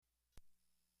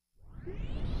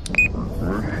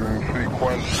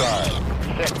sequence start.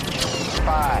 6,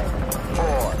 5,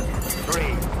 4, 3, 2,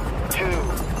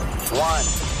 1,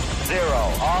 0.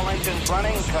 All engines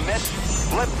running. Commit.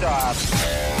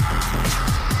 Liftoff.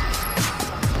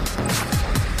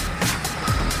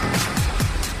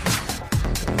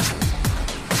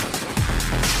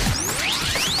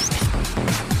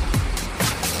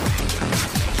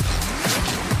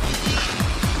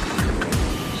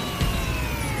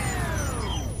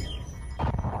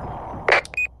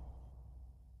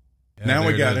 Now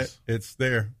we got it. It's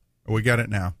there. We got it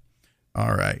now.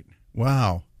 All right.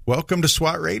 Wow. Welcome to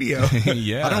SWAT Radio.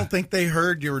 Yeah. I don't think they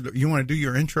heard you want to do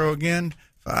your intro again?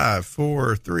 5,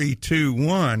 4, 3, 2,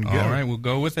 1. Go. All right, we'll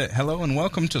go with it. Hello and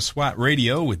welcome to SWAT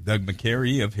Radio with Doug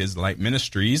McCary of His Light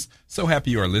Ministries. So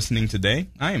happy you are listening today.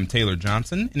 I am Taylor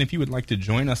Johnson, and if you would like to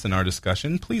join us in our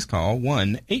discussion, please call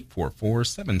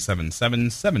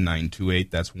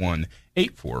 1-844-777-7928. That's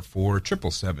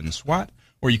 1-844-777-SWAT.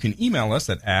 Or you can email us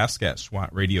at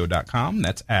ask@swatradio.com.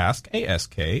 That's ask,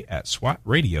 A-S-K,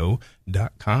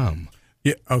 @swatradio.com.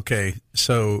 Yeah, okay,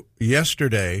 so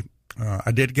yesterday,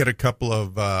 I did get a couple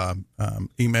of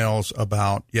emails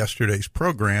about yesterday's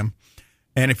program.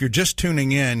 And if you're just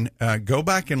tuning in, go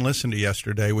back and listen to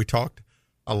yesterday. We talked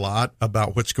a lot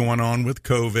about what's going on with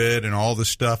COVID and all the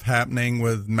stuff happening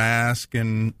with mask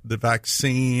and the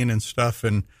vaccine and stuff.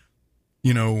 And,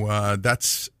 you know,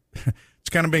 it's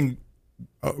kind of been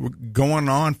going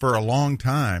on for a long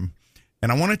time.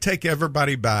 And I want to take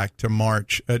everybody back to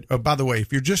March. By the way,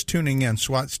 if you're just tuning in,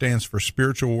 SWAT stands for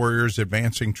Spiritual Warriors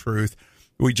Advancing Truth.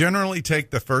 We generally take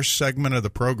the first segment of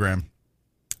the program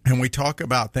and we talk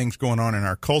about things going on in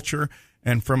our culture.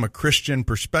 And from a Christian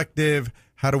perspective,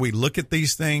 how do we look at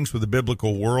these things with a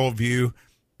biblical worldview?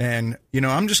 And, you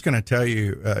know, I'm just going to tell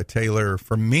you, Taylor,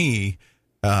 for me,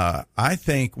 I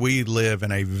think we live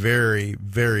in a very,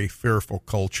 very fearful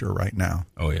culture right now.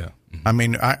 Oh, yeah. Mm-hmm. I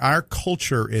mean, our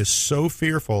culture is so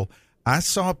fearful. I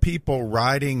saw people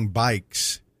riding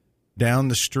bikes down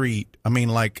the street. I mean,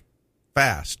 like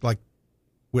fast, like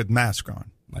with mask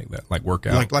on. Like that, like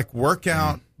workout. Like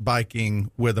workout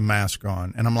biking with a mask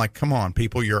on. And I'm like, come on,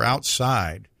 people, you're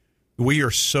outside. We are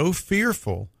so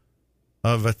fearful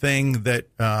of a thing that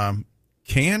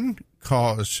can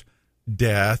cause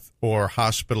death or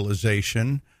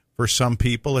hospitalization for some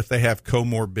people if they have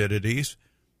comorbidities.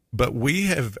 But we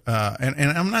have, and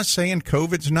I'm not saying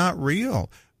COVID's not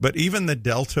real, but even the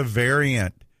Delta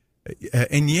variant,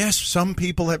 and yes, some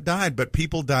people have died, but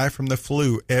people die from the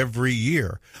flu every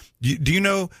year. Do you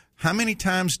know how many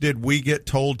times did we get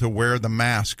told to wear the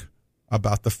mask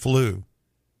about the flu?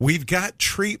 We've got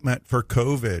treatment for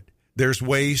COVID. There's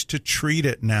ways to treat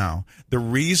it now. The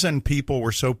reason people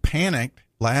were so panicked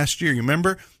last year, you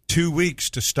remember? 2 weeks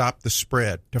to stop the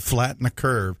spread, to flatten the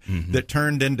curve, that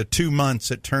turned into 2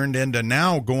 months. It turned into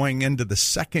now going into the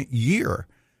second year.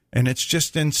 And it's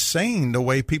just insane the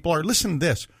way people are. Listen to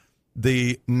this.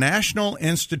 The National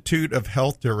Institute of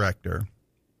Health director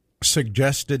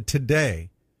suggested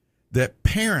today that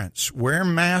parents wear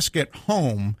masks at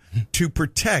home to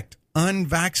protect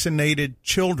unvaccinated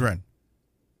children.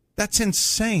 That's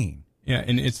insane. Yeah,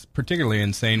 and it's particularly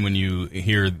insane when you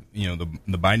hear, you know,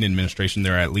 the Biden administration.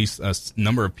 There are at least a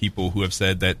number of people who have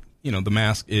said that, you know, the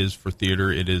mask is for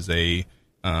theater. It is to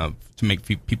make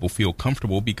people feel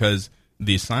comfortable, because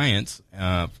the science,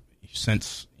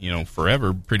 since, you know,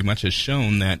 forever, pretty much has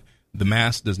shown that the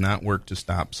mask does not work to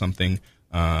stop something.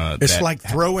 It's like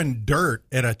throwing dirt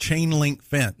at a chain link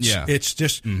fence. Yeah. It's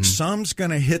just some's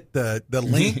going to hit the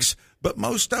links, but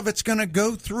most of it's going to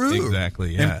go through.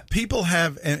 Exactly, yeah. And people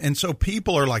have, and so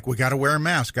people are like, we got to wear a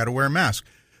mask, got to wear a mask.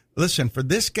 Listen, for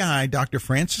this guy, Dr.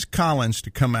 Francis Collins, to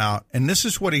come out, and this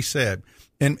is what he said,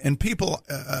 and people,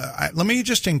 let me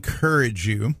just encourage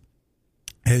you,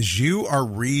 as you are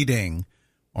reading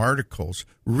articles,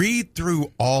 read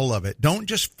through all of it. Don't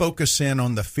just focus in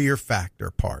on the fear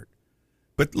factor part.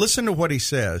 But listen to what he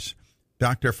says.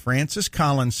 Dr. Francis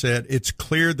Collins said, it's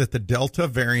clear that the Delta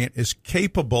variant is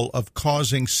capable of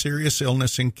causing serious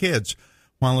illness in kids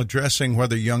while addressing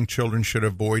whether young children should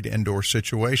avoid indoor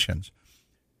situations.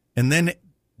 And then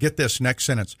get this next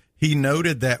sentence. He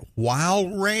noted that while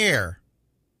rare,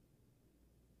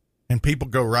 and people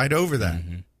go right over that,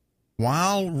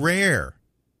 while rare,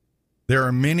 there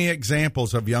are many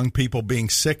examples of young people being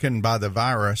sickened by the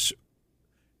virus.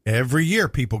 Every year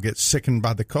people get sickened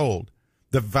by the cold.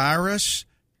 The virus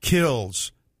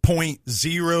kills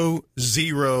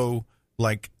 0.00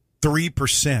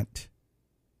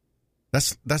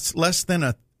 That's less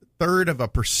than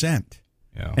 1/3%.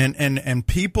 Yeah. And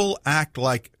people act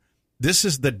like this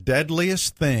is the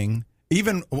deadliest thing.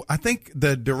 Even I think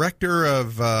the director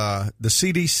of the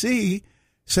CDC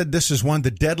said this is one of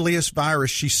the deadliest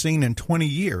viruses she's seen in 20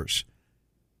 years.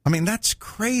 I mean, that's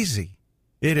crazy.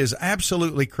 It is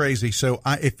absolutely crazy. So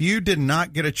if you did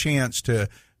not get a chance to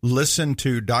listen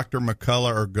to Dr.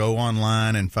 McCullough or go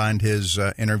online and find his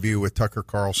interview with Tucker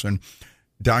Carlson,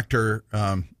 Dr.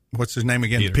 What's his name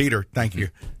again? Peter. Thank you.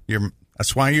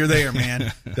 That's why you're there,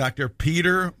 man. Dr.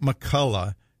 Peter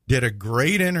McCullough did a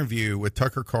great interview with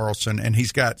Tucker Carlson, and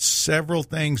he's got several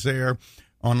things there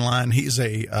online. He's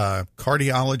a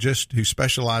cardiologist who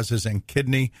specializes in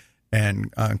kidney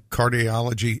and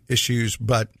cardiology issues,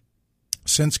 but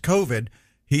since COVID,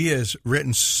 he has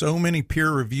written so many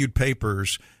peer-reviewed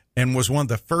papers and was one of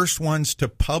the first ones to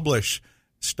publish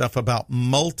stuff about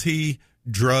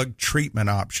multi-drug treatment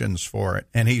options for it.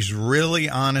 And he's really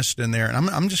honest in there. And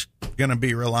I'm just going to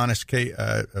be real honest,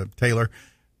 Taylor.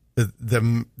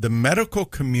 The medical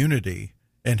community,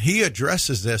 and he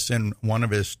addresses this in one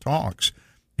of his talks,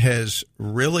 has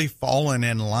really fallen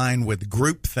in line with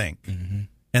groupthink. Mm-hmm.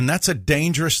 And that's a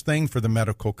dangerous thing for the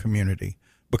medical community,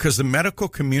 because the medical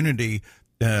community,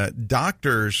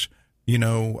 doctors,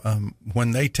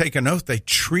 when they take an oath, they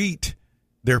treat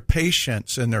their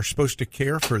patients and they're supposed to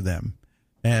care for them.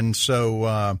 And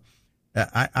so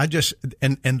I just,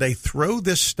 and they throw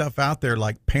this stuff out there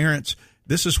like parents.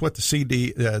 This is what the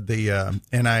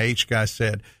NIH guy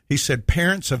said. He said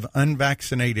parents of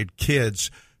unvaccinated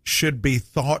kids should be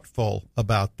thoughtful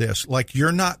about this. Like,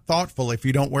 you're not thoughtful if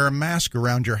you don't wear a mask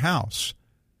around your house.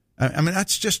 I mean,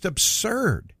 that's just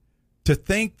absurd to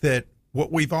think that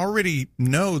what we've already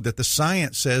know, that the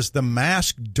science says the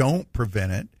mask don't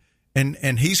prevent it.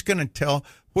 And he's going to tell,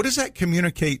 what does that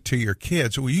communicate to your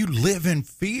kids? Well, you live in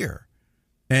fear.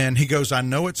 And he goes, I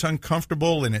know it's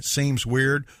uncomfortable and it seems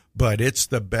weird, but it's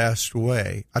the best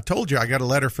way. I told you, I got a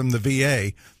letter from the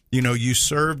VA. You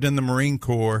served in the Marine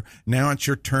Corps. Now it's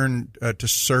your turn to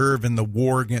serve in the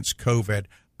war against COVID.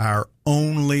 Our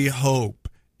only hope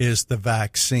is the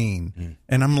vaccine. Mm.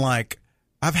 And I'm like,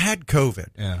 I've had COVID.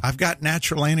 Yeah. I've got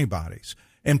natural antibodies.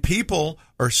 And people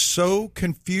are so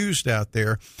confused out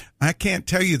there. I can't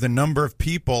tell you the number of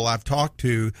people I've talked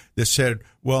to that said,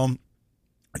 well,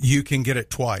 you can get it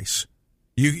twice.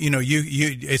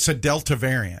 It's a Delta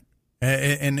variant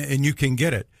and you can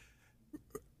get it.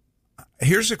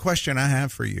 Here's a question I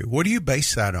have for you. What do you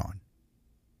base that on?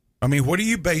 I mean, what do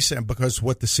you base it? Because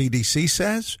what the CDC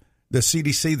says, the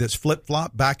CDC that's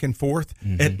flip-flop back and forth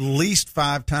at least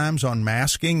 5 times on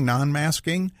masking,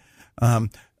 non-masking.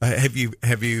 Have you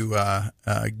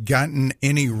gotten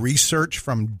any research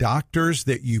from doctors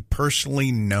that you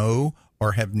personally know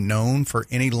or have known for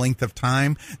any length of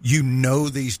time?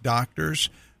 These doctors.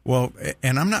 Well,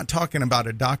 and I'm not talking about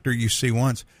a doctor you see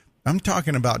once. I'm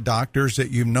talking about doctors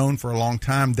that you've known for a long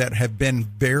time that have been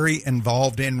very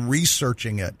involved in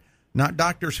researching it, not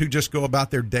doctors who just go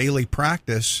about their daily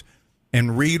practice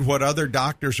and read what other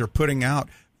doctors are putting out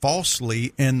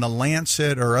falsely in the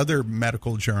Lancet or other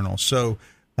medical journals. So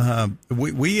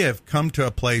we have come to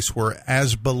a place where,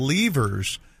 as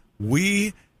believers,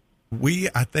 we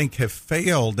I think have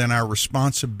failed in our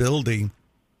responsibility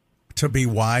to be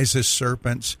wise as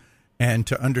serpents and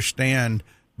to understand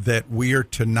that we are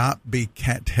to not be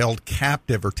held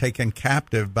captive or taken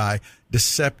captive by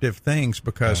deceptive things,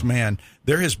 because, man,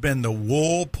 there has been the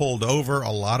wool pulled over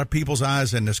a lot of people's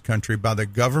eyes in this country by the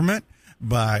government,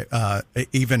 by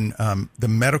even the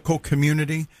medical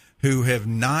community, who have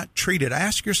not treated.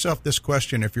 Ask yourself this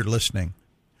question if you're listening.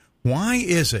 Why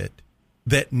is it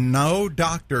that no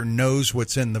doctor knows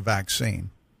what's in the vaccine,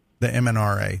 the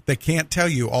mRNA? They can't tell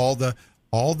you all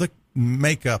the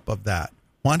makeup of that.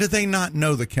 Why do they not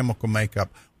know the chemical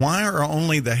makeup? Why are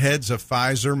only the heads of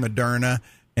Pfizer, Moderna,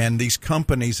 and these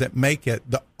companies that make it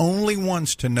the only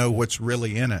ones to know what's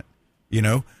really in it?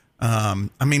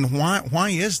 I mean, why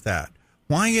is that?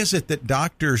 Why is it that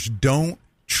doctors don't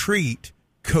treat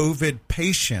COVID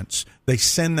patients? They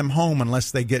send them home unless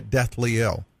they get deathly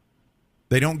ill.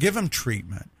 They don't give them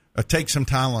treatment. Take some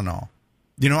Tylenol.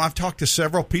 I've talked to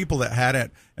several people that had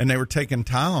it and they were taking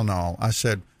Tylenol. I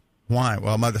said, why?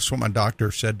 Well, that's what my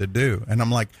doctor said to do. And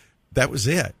I'm like, that was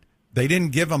it. They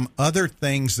didn't give them other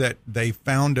things that they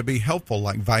found to be helpful,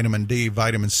 like vitamin D,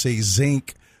 vitamin C,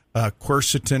 zinc,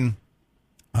 quercetin,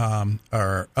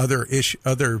 or other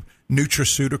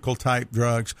nutraceutical type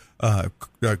drugs,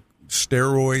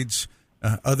 steroids,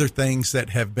 other things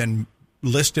that have been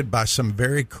listed by some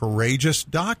very courageous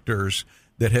doctors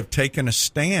that have taken a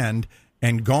stand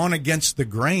and gone against the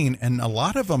grain. And a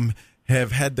lot of them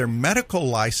have had their medical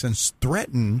license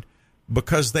threatened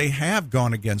because they have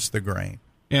gone against the grain.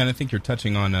 Yeah, and I think you're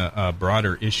touching on a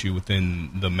broader issue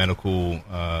within the medical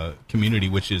community,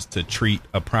 which is to treat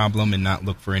a problem and not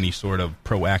look for any sort of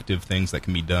proactive things that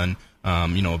can be done.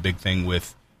 A big thing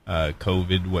with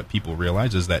COVID, what people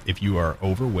realize is that if you are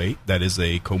overweight, that is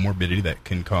a comorbidity that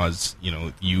can cause,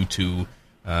 you to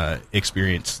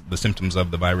experience the symptoms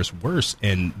of the virus worse.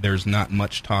 And there's not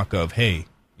much talk of, hey,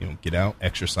 get out,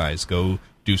 exercise, go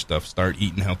do stuff, start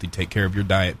eating healthy, take care of your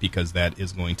diet, because that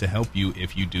is going to help you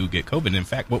if you do get COVID. In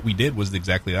fact, what we did was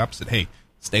exactly the opposite. Hey,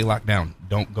 stay locked down.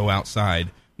 Don't go outside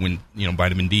when,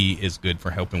 vitamin D is good for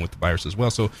helping with the virus as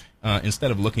well. So instead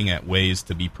of looking at ways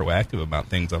to be proactive about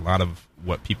things, a lot of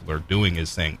what people are doing is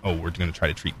saying, oh, we're going to try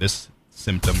to treat this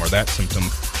symptom or that symptom,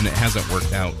 and it hasn't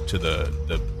worked out to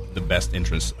the best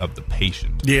interest of the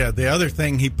patient. Yeah, the other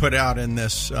thing he put out in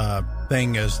this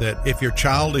thing is that if your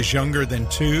child is younger than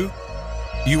 2,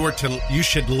 you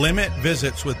should limit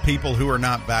visits with people who are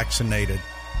not vaccinated.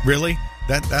 Really?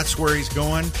 That's where he's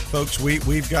going, folks.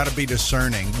 We've got to be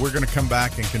discerning. We're going to come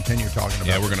back and continue talking about it.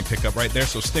 Yeah, we're going to pick up right there.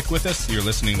 So stick with us. You're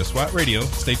listening to SWAT Radio.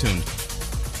 Stay tuned.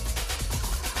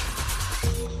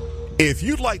 If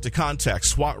you'd like to contact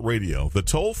SWAT Radio, the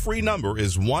toll-free number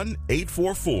is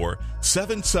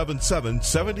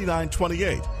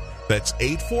 1-844-777-7928. That's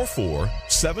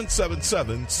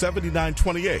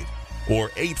 844-777-7928 or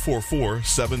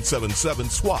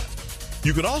 844-777-SWAT.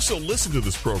 You can also listen to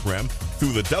this program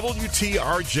through the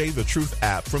WTRJ The Truth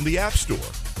app from the App Store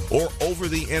or over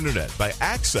the internet by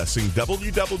accessing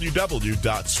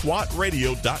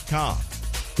www.swatradio.com.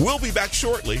 We'll be back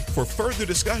shortly for further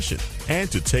discussion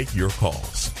and to take your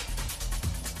calls.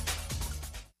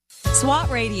 SWAT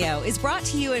Radio is brought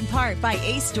to you in part by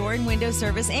Ace Door and Window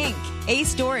Service, Inc.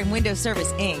 Ace Door and Window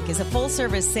Service, Inc. is a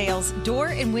full-service sales door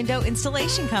and window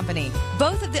installation company.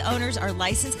 Both of the owners are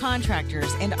licensed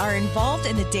contractors and are involved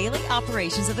in the daily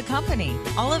operations of the company.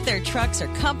 All of their trucks are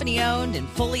company-owned and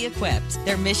fully equipped.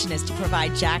 Their mission is to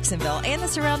provide Jacksonville and the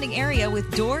surrounding area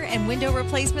with door and window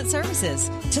replacement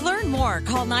services. To learn more,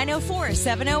 call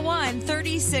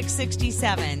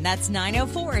 904-701-3667. That's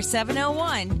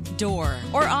 904-701-DOOR.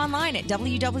 Or online at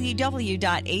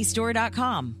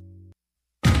www.acedoor.com.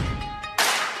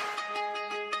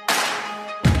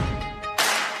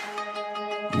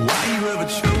 Why you ever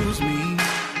chose me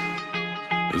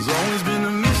has always been a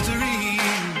mystery.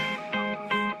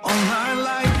 All my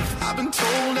life I've been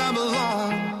told I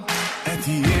belong at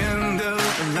the end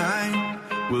of the line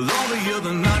with all the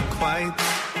other not quite,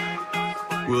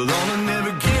 with all the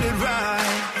never get it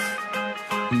right.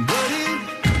 But it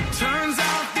turns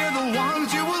out they're the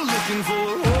ones you were looking for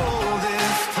all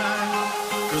this time.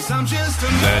 'Cause I'm just a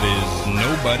That is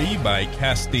Nobody by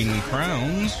Casting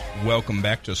Crowns. Welcome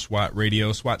back to SWAT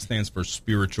Radio. SWAT stands for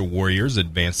Spiritual Warriors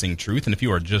Advancing Truth. And if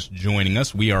you are just joining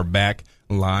us, we are back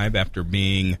live after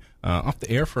being off the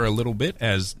air for a little bit,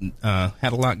 as had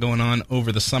a lot going on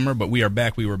over the summer. But we are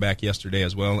back. We were back yesterday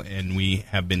as well, and we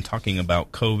have been talking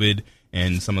about COVID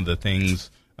and some of the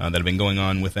things that have been going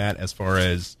on with that as far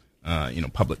as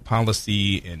public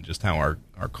policy and just how our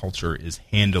culture is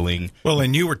handling. Well,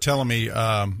 and you were telling me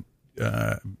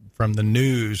from the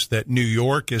news that New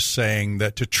York is saying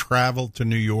that to travel to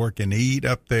New York and eat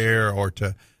up there or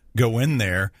to go in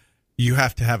there, you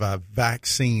have to have a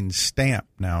vaccine stamp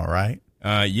now, right?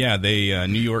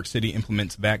 New York City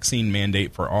implements vaccine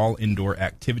mandate for all indoor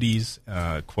activities.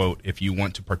 Quote, if you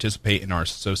want to participate in our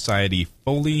society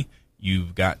fully,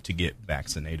 you've got to get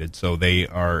vaccinated. So they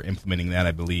are implementing that,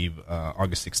 I believe,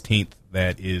 August 16th.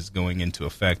 That is going into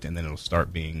effect, and then it'll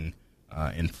start being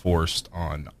enforced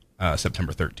on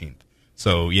September 13th.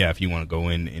 So, yeah, if you want to go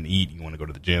in and eat, you want to go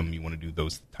to the gym, you want to do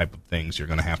those type of things, you're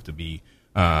going to have to be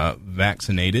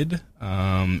vaccinated.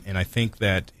 And I think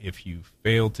that if you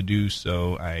fail to do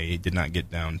so, I did not get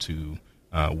down to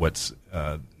what's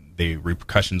the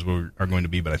repercussions are going to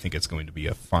be, but I think it's going to be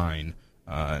a fine,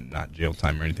 not jail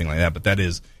time or anything like that. But that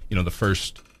is, the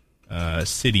first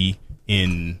city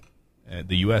in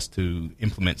the U.S. to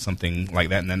implement something like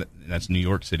that, and that's New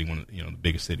York City, one of the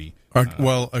biggest city.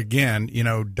 Well, again,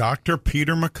 Dr.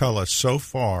 Peter McCullough so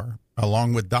far,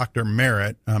 along with Dr.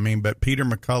 Merritt, but Peter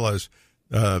McCullough's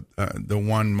the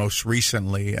one most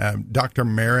recently. Dr.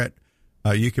 Merritt,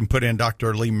 you can put in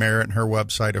Dr. Lee Merritt, and her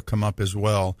website will come up as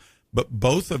well. But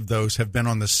both of those have been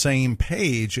on the same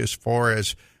page as far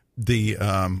as the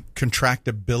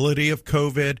contractability of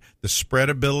COVID, the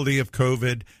spreadability of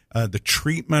COVID, the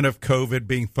treatment of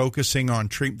COVID, focusing on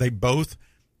treatment. They both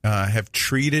have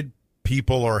treated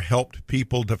people or helped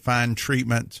people to find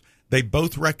treatments. They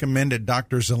both recommended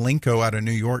Dr. Zelenko out of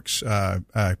New York's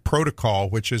protocol,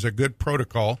 which is a good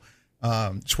protocol.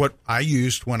 It's what I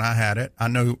used when I had it. I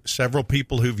know several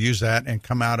people who've used that and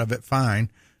come out of it fine.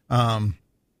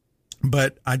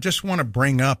 But I just want to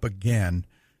bring up again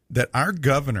that our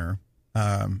governor,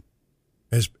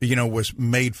 was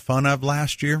made fun of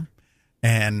last year,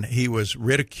 and he was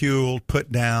ridiculed,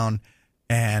 put down,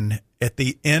 and at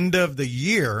the end of the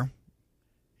year,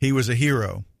 he was a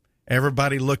hero.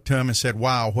 Everybody looked to him and said,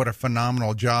 wow, what a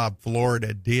phenomenal job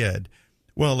Florida did.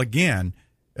 Well, again,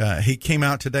 he came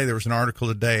out today. There was an article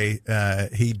today.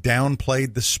 He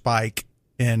downplayed the spike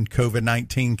in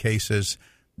COVID-19 cases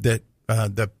that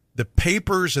the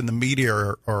papers and the media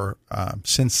are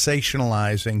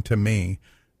sensationalizing to me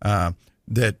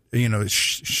that,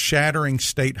 shattering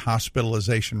state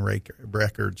hospitalization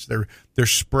records. They're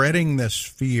spreading this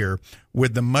fear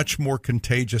with the much more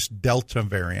contagious Delta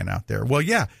variant out there. Well,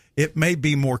 yeah, it may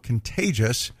be more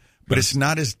contagious, but it's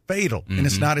not as fatal and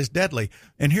it's not as deadly.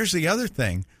 And here's the other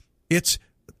thing.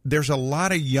 There's a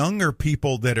lot of younger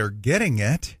people that are getting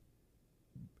it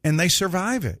and they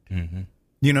survive it. Mm-hmm.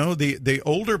 The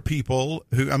older people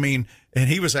and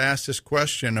he was asked this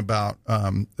question about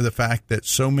the fact that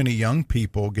so many young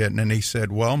people get it, and he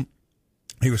said, well,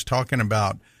 he was talking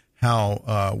about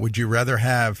how would you rather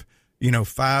have,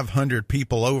 500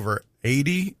 people over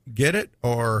 80 get it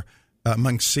or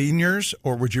among seniors,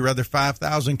 or would you rather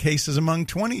 5,000 cases among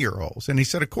 20-year-olds? And he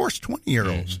said, of course,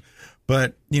 20-year-olds. Mm-hmm.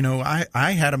 But,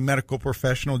 I had a medical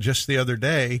professional just the other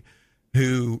day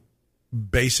who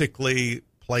basically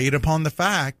played upon the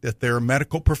fact that they're a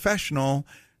medical professional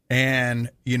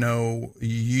and,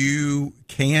 you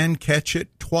can catch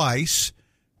it twice,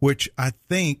 which I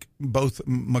think both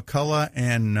McCullough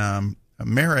and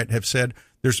Merritt have said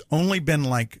there's only been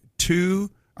 30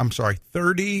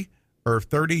 or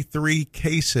 33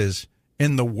 cases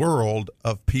in the world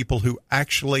of people who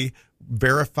actually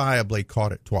verifiably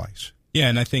caught it twice. Yeah,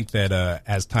 and I think that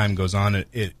as time goes on,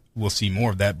 it we'll see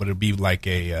more of that, but it'll be like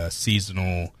a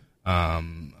seasonal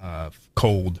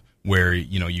cold where,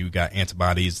 you got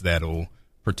antibodies that'll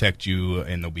protect you,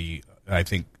 and there'll be, I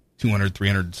think, 200,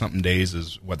 300 something days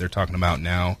is what they're talking about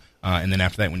now. And then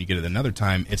after that, when you get it another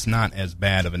time, it's not as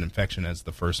bad of an infection as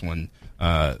the first one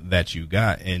that you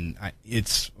got. And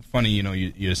it's funny,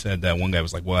 you said that one guy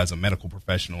was like, well, as a medical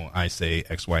professional, I say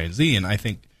X, Y, and Z. And I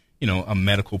think, a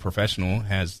medical professional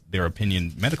has their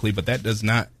opinion medically, but that does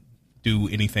not do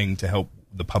anything to help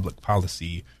the public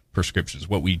policy prescriptions,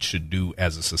 what we should do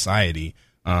as a society.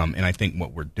 And I think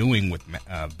what we're doing with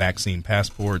vaccine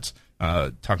passports,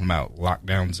 talking about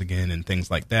lockdowns again and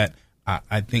things like that,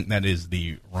 I think that is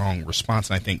the wrong response.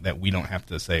 And I think that we don't have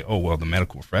to say, oh, well, the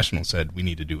medical professional said we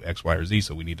need to do X, Y, or Z,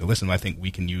 so we need to listen. I think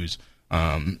we can use,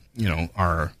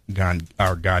 our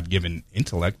God-given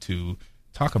intellect to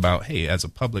talk about, hey, as a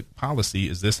public policy,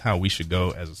 is this how we should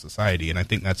go as a society? And I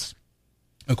think that's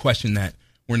a question that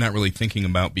we're not really thinking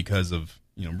about because of,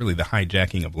 really the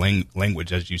hijacking of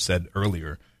language, as you said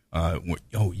earlier.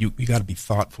 You got to be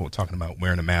thoughtful talking about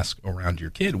wearing a mask around your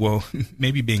kid. Well,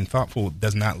 maybe being thoughtful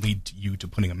does not lead to you to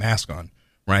putting a mask on,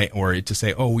 right? Or to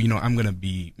say, I'm going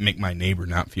to make my neighbor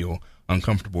not feel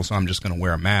uncomfortable, so I'm just going to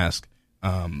wear a mask.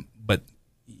 But,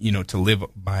 to live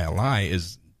by a lie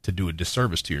is to do a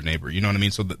disservice to your neighbor. You know what I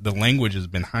mean? So the language has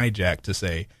been hijacked to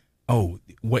say,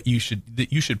 you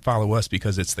should follow us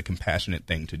because it's the compassionate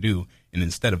thing to do. And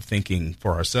instead of thinking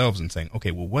for ourselves and saying,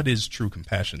 okay, well, what does true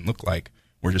compassion look like?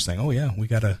 We're just saying, oh, yeah, we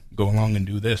got to go along and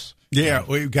do this. Yeah,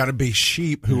 we've got to be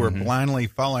sheep who are blindly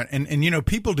following. And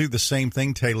people do the same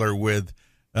thing, Taylor, with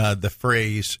the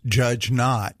phrase, judge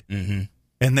not. Mm-hmm.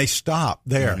 And they stop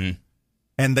there. Mm-hmm.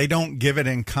 And they don't give it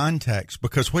in context,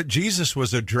 because what Jesus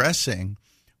was addressing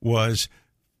was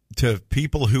to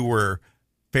people who were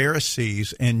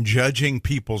Pharisees and judging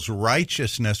people's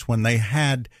righteousness when they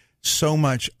had so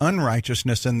much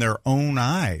unrighteousness in their own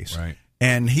eyes. Right.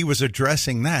 And he was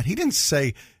addressing that. He didn't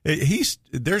say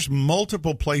there's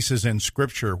multiple places in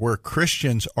Scripture where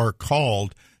Christians are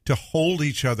called to hold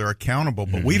each other accountable.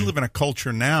 But we live in a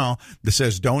culture now that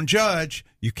says, don't judge.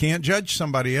 You can't judge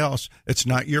somebody else. It's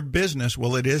not your business.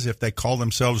 Well, it is if they call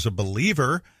themselves a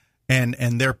believer and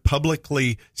they're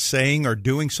publicly saying or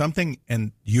doing something,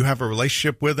 and you have a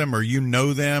relationship with them, or you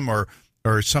know them, or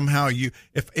somehow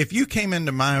if you came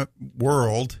into my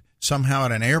world somehow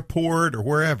at an airport or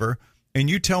wherever, and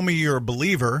you tell me you're a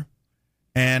believer,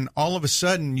 and all of a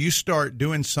sudden you start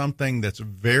doing something that's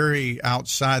very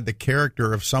outside the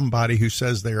character of somebody who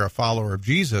says they're a follower of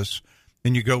Jesus,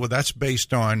 and you go, well, that's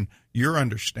based on your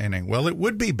understanding. Well, it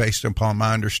would be based upon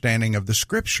my understanding of the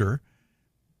Scripture,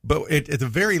 but at the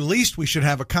very least we should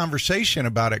have a conversation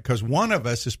about it, because one of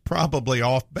us is probably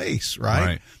off base,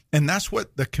 right? And that's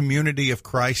what the community of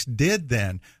Christ did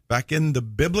then. Back in the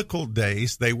biblical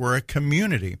days, they were a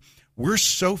community. we're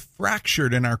so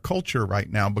fractured in our culture right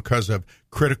now because of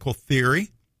critical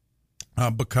theory,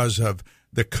 because of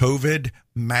the COVID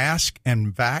mask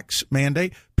and vax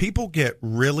mandate. People get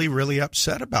really, really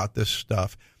upset about this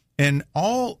stuff. And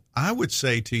all I would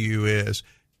say to you is,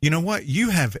 you know what? You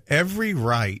have every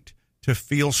right to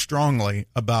feel strongly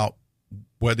about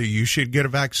whether you should get a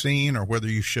vaccine or whether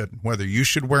you shouldn't, whether you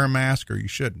should wear a mask or you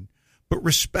shouldn't. But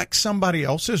respect somebody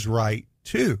else's right,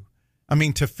 too. I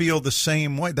mean, to feel the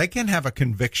same way. They can have a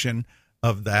conviction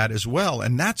of that as well.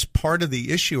 And that's part of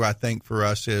the issue, I think, for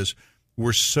us is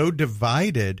we're so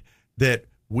divided that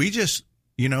we just,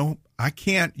 you know,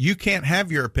 you can't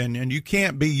have your opinion. You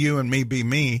can't be you and me be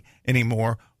me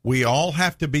anymore. We all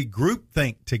have to be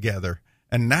groupthink together.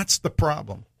 And that's the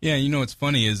problem. Yeah, you know, what's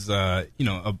funny is, you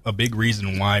know, a big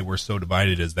reason why we're so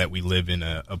divided is that we live in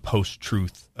a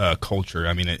post-truth culture.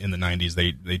 I mean, in the 90s,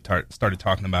 they started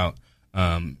talking about,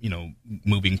 you know,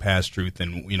 moving past truth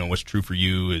and, you know, what's true for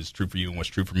you is true for you and what's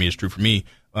true for me is true for me.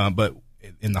 But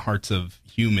in the hearts of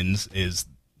humans is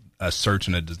a search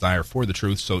and a desire for the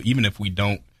truth. So even if we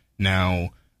don't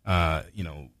now, you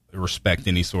know, respect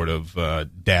any sort of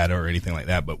data or anything like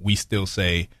that, but we still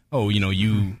say, oh, you know,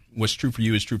 what's true for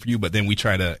you is true for you. But then we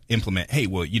try to implement, hey,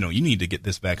 well, you know, you need to get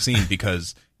this vaccine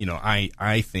because, you know,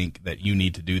 I think that you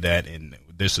need to do that. And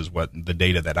this is what the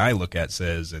data that I look at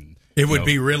says. And it would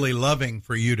be really loving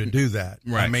for you to do that.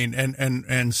 Right. I mean,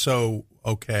 and so,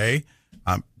 okay,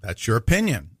 that's your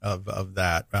opinion of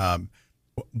that.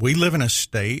 We live in a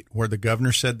state where the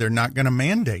governor said they're not going to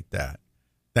mandate that.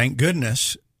 Thank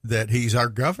goodness that he's our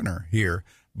governor here.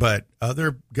 But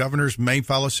other governors may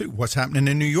follow suit. What's happening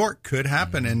in New York could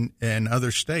happen in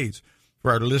other states.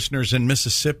 For our listeners in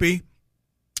Mississippi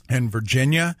and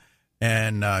Virginia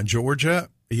and Georgia,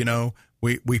 you know,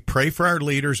 we pray for our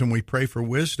leaders and we pray for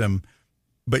wisdom.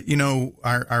 But, you know,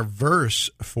 our verse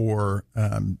for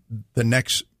the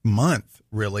next month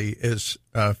really is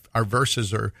our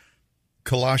verses are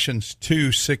Colossians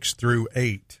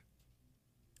 2:6-8.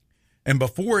 And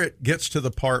before it gets to the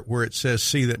part where it says,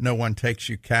 see that no one takes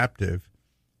you captive,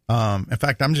 in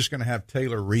fact, I'm just going to have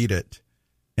Taylor read it.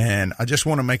 And I just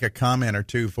want to make a comment or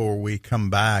two before we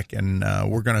come back. And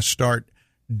we're going to start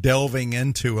delving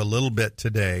into a little bit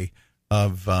today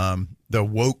of the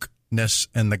wokeness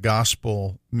and the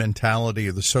gospel mentality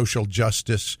of the social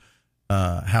justice,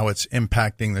 how it's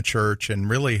impacting the church, and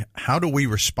really how do we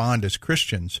respond as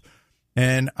Christians.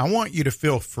 And I want you to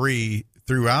feel free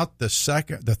throughout the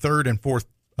third and fourth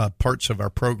parts of our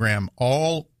program,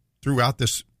 all throughout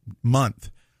this month,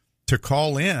 to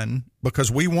call in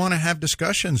because we want to have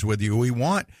discussions with you.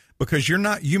 Because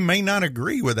you may not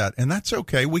agree with that, and that's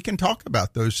okay. We can talk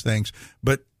about those things,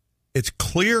 but it's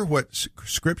clear what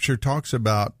Scripture talks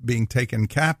about being taken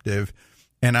captive,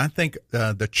 and I think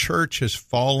the church is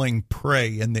falling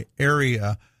prey in the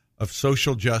area of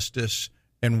social justice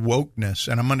and wokeness,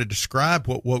 and I'm going to describe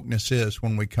what wokeness is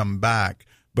when we come back.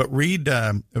 But read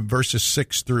verses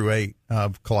 6-8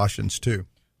 of Colossians 2.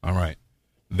 All right.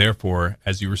 Therefore,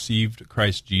 as you received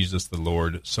Christ Jesus the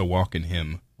Lord, so walk in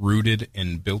him, rooted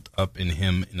and built up in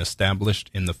him and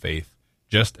established in the faith,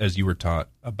 just as you were taught,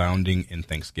 abounding in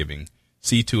thanksgiving.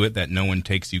 See to it that no one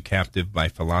takes you captive by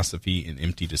philosophy and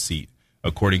empty deceit,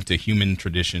 according to human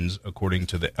traditions, according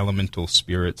to the elemental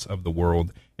spirits of the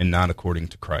world, and not according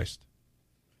to Christ.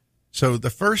 So the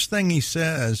first thing he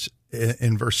says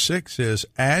in verse 6 is,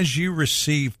 as you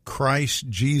receive Christ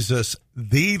Jesus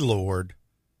the Lord,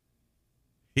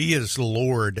 he is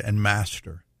Lord and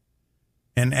Master.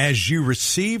 And as you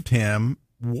received him,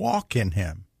 walk in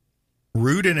him,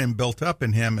 rooted and built up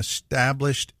in him,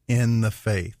 established in the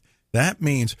faith. That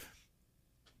means,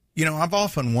 you know, I've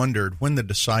often wondered when the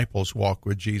disciples walked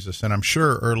with Jesus, and I'm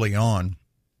sure early on,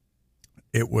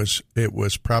 it was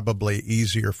probably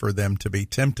easier for them to be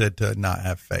tempted to not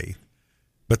have faith.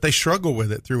 But they struggled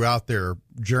with it throughout their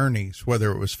journeys,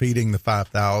 whether it was feeding the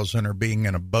 5,000 or being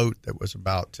in a boat that was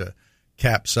about to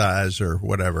capsize or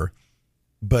whatever.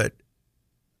 But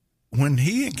when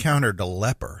he encountered a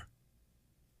leper,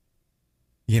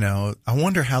 you know, I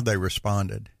wonder how they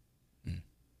responded.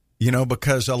 You know,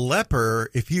 because a leper,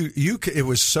 if it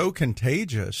was so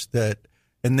contagious that,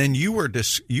 and then you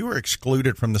were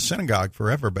excluded from the synagogue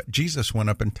forever. But Jesus went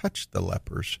up and touched the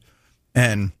lepers,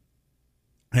 and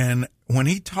when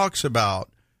he talks about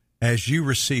as you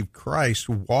receive Christ,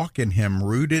 walk in him,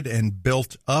 rooted and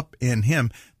built up in him.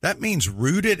 That means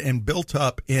rooted and built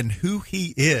up in who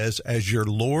he is as your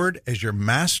Lord, as your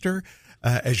master,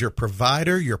 as your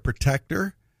provider, your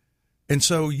protector. And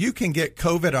so you can get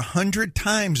COVID 100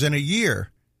 times in a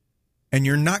year, and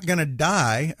you're not going to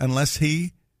die unless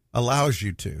he allows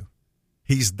you to.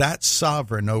 He's that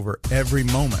sovereign over every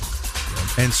moment.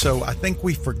 And so I think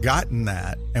we've forgotten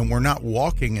that, and we're not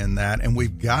walking in that, and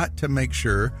we've got to make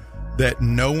sure that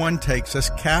no one takes us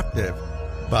captive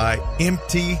by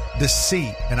empty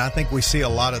deceit. And I think we see a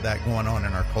lot of that going on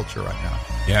in our culture right now.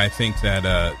 Yeah, I think that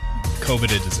COVID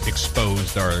has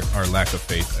exposed our lack of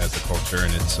faith as a culture,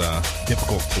 and it's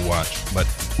difficult to watch. But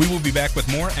we will be back with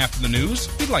more after the news.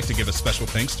 We'd like to give a special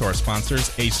thanks to our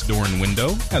sponsors, Ace Door and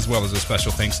Window, as well as a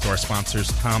special thanks to our sponsors,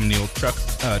 Tom Neal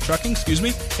Trucking,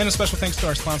 and a special thanks to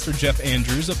our sponsor, Jeff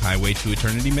Andrews of Highway to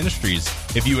Eternity Ministries.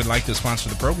 If you would like to sponsor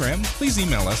the program, please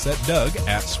email us at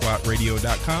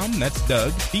doug@swatradio.com. That's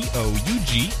Doug,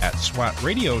 D-O-U-G,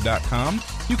 @swatradio.com.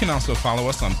 You can also follow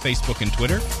us on Facebook and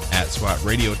Twitter. @SWAT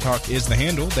Radio Talk is the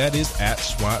handle. That is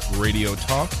 @SWAT Radio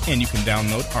Talk. And you can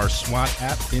download our SWAT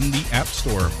app in the App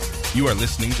Store. You are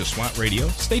listening to SWAT Radio.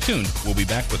 Stay tuned. We'll be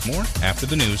back with more after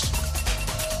the news.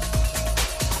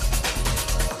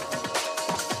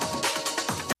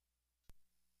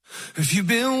 If you've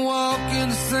been walking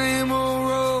the same old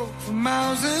road for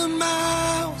miles and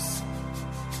miles,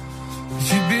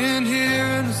 if you've been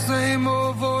hearing the same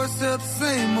old voice, tell the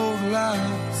same old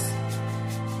lies,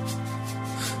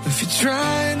 if you're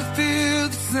trying to fill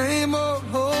the same old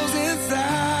holes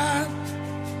inside,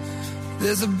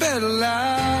 there's a better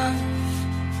life.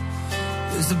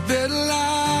 There's a better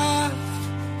life.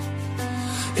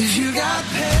 If you got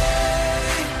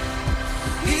pain,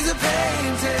 he's a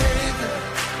pain taker.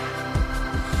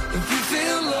 If you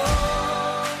feel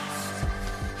lost,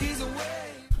 he's a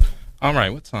way. All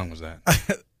right, what song was that?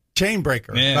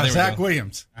 Chainbreaker Yeah, by there we Zach go.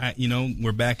 Williams.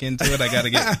 We're back into it. I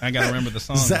gotta remember the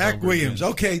song. Zach Williams.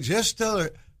 Okay, just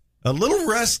a little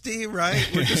rusty, right?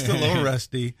 We're just a little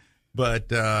rusty.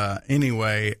 But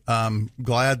anyway,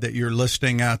 glad that you're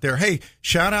listening out there. Hey,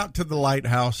 shout out to the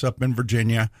Lighthouse up in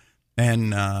Virginia,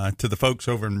 and to the folks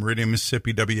over in Meridian,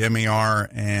 Mississippi, WMER,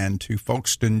 and to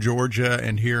Folkestone, Georgia,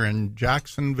 and here in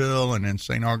Jacksonville and in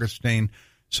St. Augustine.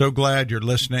 So glad you're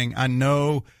listening. I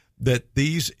know that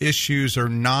these issues are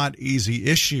not easy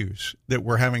issues that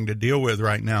we're having to deal with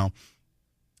right now,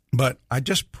 but I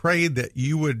just pray that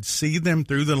you would see them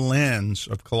through the lens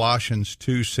of Colossians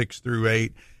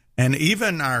 2:6-8, and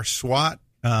even our SWAT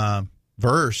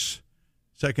verse,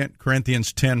 2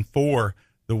 Corinthians 10:4.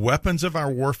 The weapons of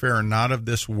our warfare are not of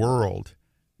this world.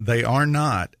 They are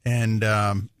not. And,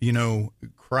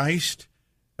 Christ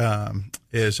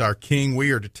is our King. We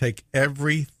are to take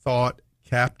every thought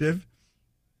captive,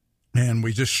 and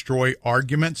we destroy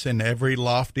arguments and every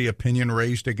lofty opinion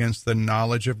raised against the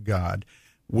knowledge of God.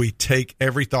 We take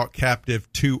every thought captive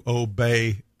to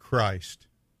obey Christ.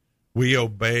 We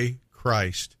obey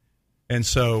Christ. And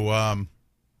so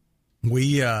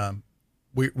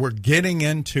we're getting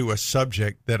into a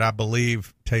subject that I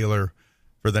believe, Taylor,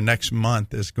 for the next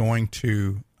month is going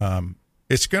to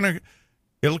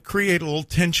it'll create a little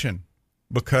tension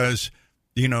because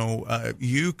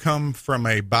you come from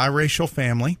a biracial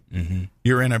family. Mm-hmm.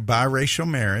 You're in a biracial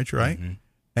marriage, right? Mm-hmm.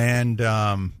 And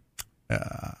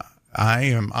I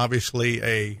am obviously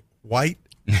a white,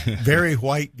 very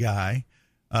white guy.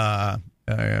 My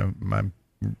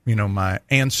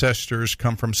ancestors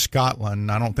come from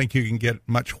Scotland. I don't think you can get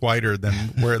much whiter than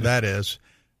where that is.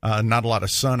 Not a lot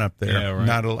of sun up there. Yeah,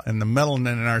 right. And the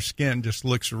melanin in our skin just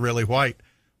looks really white.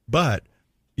 But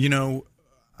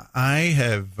I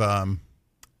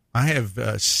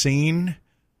have seen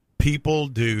people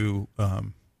do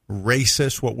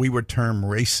what we would term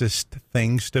racist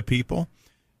things to people.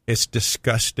 It's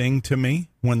disgusting to me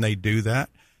when they do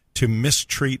that. To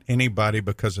mistreat anybody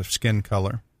because of skin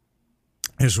color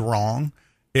is wrong.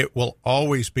 It will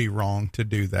always be wrong to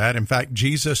do that. In fact,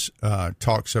 Jesus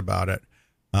talks about it.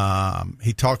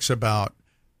 He talks about,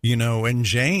 in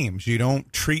James, you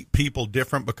don't treat people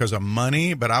different because of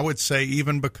money, but I would say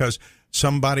even because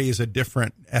somebody is a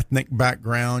different ethnic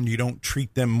background, you don't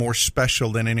treat them more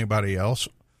special than anybody else.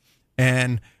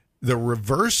 And the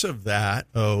reverse of that,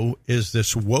 is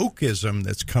this wokeism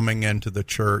that's coming into the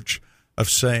church of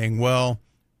saying, well,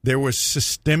 there was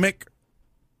systemic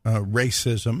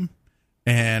racism,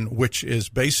 and which is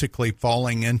basically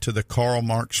falling into the Karl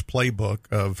Marx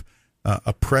playbook of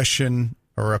oppression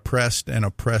or oppressed and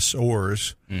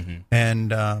oppressors.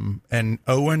 Mm-hmm. And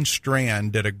Owen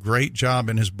Strand did a great job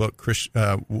in his book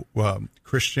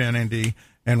Christianity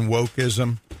and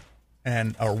Wokeism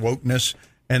or Wokeness,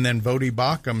 and then Vodi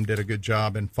Bakum did a good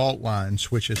job in Fault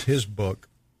Lines, which is his book.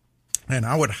 And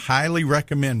I would highly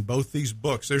recommend both these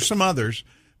books. There's some others,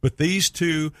 but these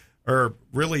two are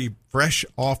really fresh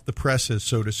off the presses,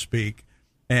 so to speak.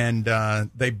 And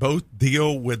they both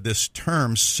deal with this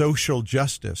term, social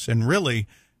justice. And really,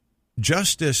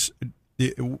 justice,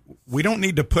 we don't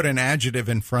need to put an adjective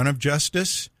in front of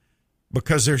justice.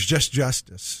 because there's just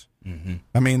justice. Mm-hmm.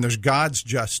 I mean, there's God's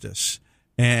justice,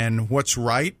 and what's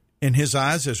right in his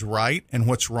eyes is right, and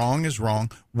what's wrong is wrong.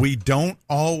 We don't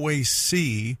always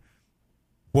see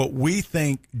what we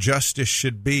think justice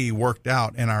should be worked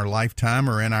out in our lifetime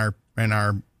or in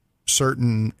our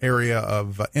certain area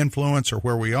of influence or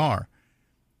where we are.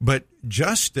 But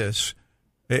justice,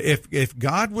 if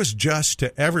God was just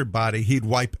to everybody, he'd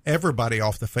wipe everybody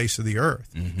off the face of the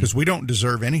earth, because we don't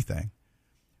deserve anything.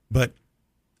 But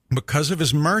because of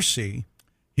his mercy,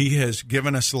 he has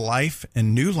given us life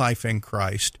and new life in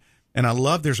Christ. And I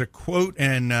love, there's a quote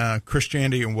in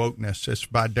Christianity and Wokeness. It's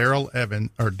by Daryl Evans,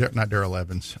 or not Daryl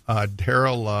Evans,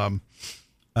 Daryl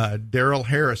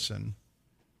Harrison.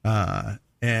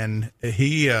 And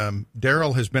he,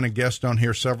 Daryl has been a guest on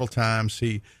here several times.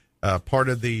 He, part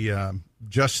of the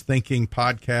Just Thinking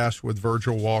podcast with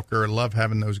Virgil Walker. I love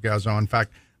having those guys on. In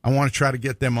fact, I want to try to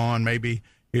get them on maybe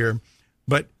here.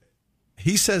 But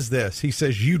he says this, he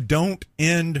says, you don't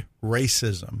end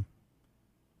racism.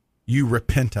 You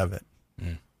repent of it.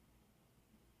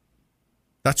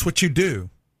 That's what you do.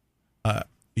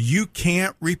 You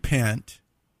can't repent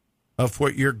of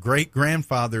what your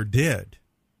great-grandfather did.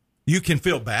 You can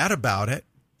feel bad about it.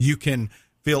 You can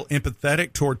feel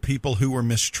empathetic toward people who were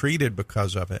mistreated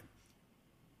because of it.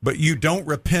 But you don't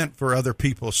repent for other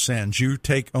people's sins. You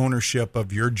take ownership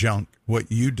of your junk,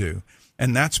 what you do.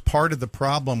 And that's part of the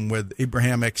problem with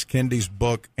Abraham X. Kendi's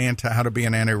book, How to Be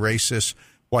an Anti-Racist,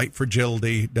 White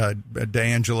Fragility,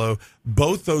 D'Angelo.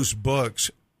 Both those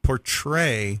books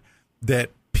portray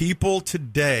that people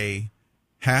today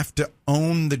have to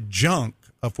own the junk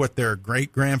of what their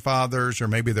great-grandfathers or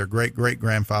maybe their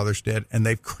great-great-grandfathers did, and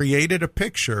they've created a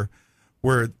picture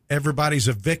where everybody's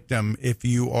a victim if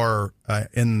you are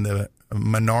in the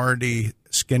minority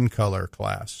skin color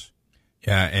class.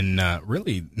 Yeah, and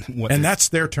really... and that's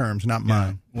their terms, not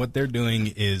mine. What they're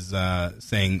doing is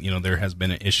saying, there has been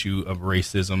an issue of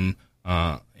racism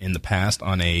in the past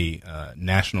on a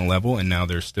national level, and now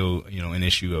there's still, an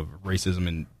issue of racism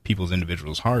in people's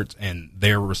individuals' hearts, and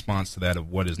their response to that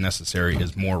of what is necessary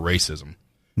is more racism.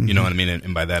 Mm-hmm. You know what I mean?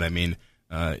 And by that I mean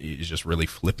it's just really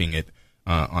flipping it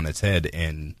on its head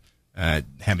and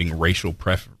having racial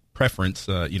preference,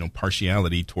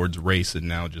 partiality towards race, and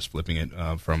now just flipping it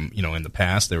from, in the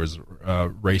past there was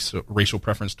racial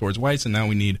preference towards whites, and now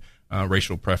we need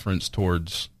racial preference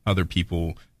towards other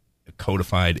people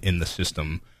codified in the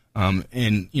system.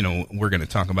 And, we're going to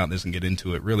talk about this and get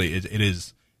into it. Really, it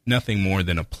is nothing more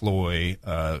than a ploy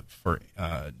for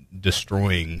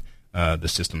destroying the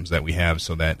systems that we have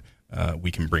so that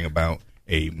we can bring about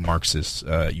a Marxist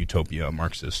utopia, a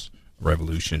Marxist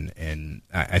revolution. And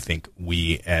I think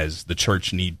we as the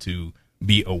church need to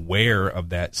be aware of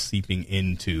that seeping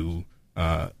into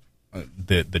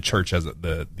the church as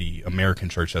the American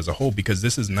church as a whole, because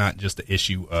this is not just the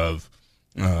issue of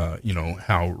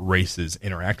how races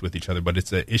interact with each other, but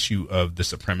it's an issue of the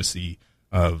supremacy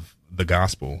of the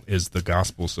gospel. Is the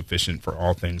gospel sufficient for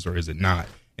all things, or is it not?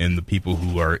 And the people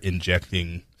who are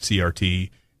injecting CRT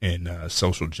and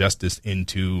social justice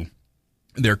into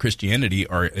their Christianity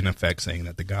are in effect saying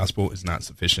that the gospel is not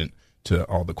sufficient to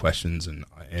all the questions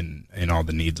and all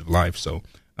the needs of life. So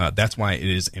that's why it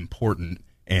is important.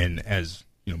 And as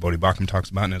Bodhi Bacham talks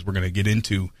about, and as we're going to get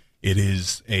into, it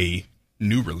is a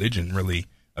new religion, really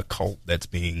a cult that's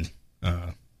being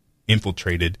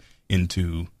infiltrated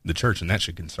into the church, and that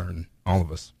should concern all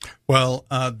of us. Well,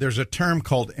 there's a term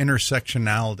called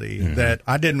intersectionality that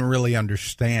I didn't really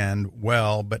understand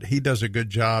well, but he does a good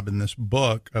job in this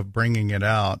book of bringing it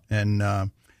out.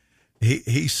 And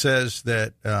he says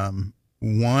that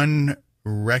one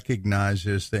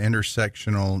recognizes the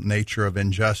intersectional nature of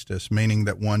injustice, meaning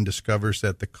that one discovers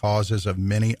that the causes of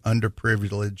many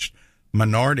underprivileged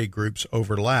minority groups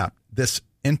overlap. This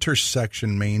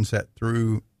intersection means that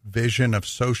through vision of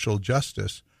social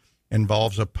justice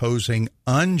involves opposing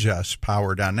unjust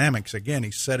power dynamics. Again,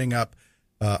 he's setting up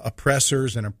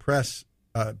oppressors and oppressed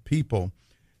people.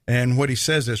 And what he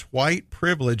says is white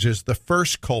privilege is the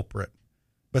first culprit,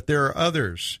 but there are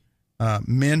others.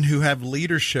 Men who have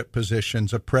leadership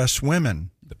positions oppress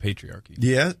women. The patriarchy.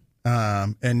 Yeah,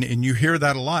 and you hear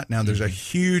that a lot now. There's a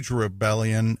huge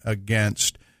rebellion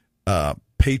against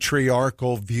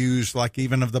patriarchal views, like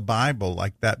even of the Bible,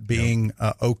 like that being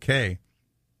okay.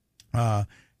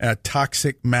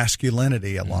 Toxic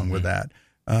masculinity along with that.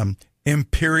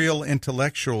 Imperial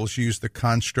intellectuals use the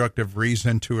construct of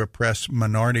reason to oppress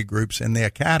minority groups in the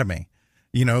academy.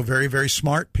 Very, very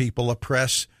smart people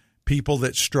oppress people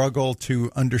that struggle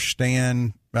to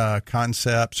understand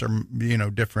concepts or,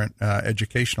 different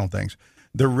educational things.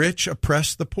 The rich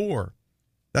oppress the poor.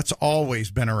 That's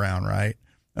always been around, right?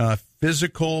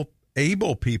 physical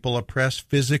able people oppress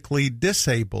physically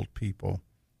disabled people.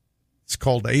 It's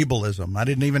called ableism. I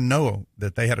didn't even know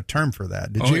that they had a term for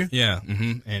that. Did you? Yeah.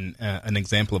 Mm-hmm. And an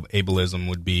example of ableism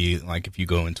would be like if you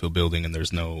go into a building and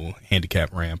there's no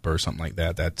handicap ramp or something like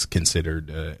that, that's considered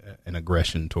an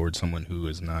aggression towards someone who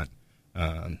is not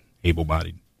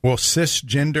able-bodied. Well,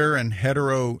 cisgender and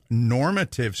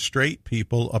heteronormative straight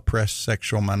people oppress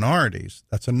sexual minorities.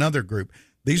 That's another group.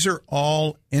 These are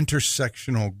all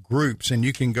intersectional groups, and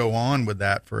you can go on with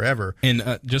that forever.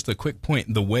 And just a quick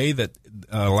point, the way that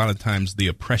a lot of times the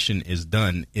oppression is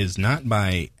done is not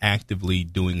by actively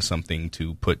doing something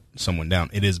to put someone down.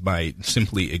 It is by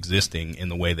simply existing in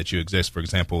the way that you exist. For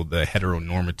example, the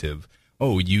heteronormative,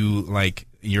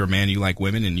 you're a man, you like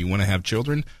women, and you want to have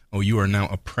children. Oh, you are now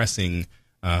oppressing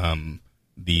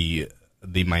the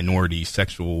minority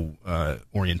sexual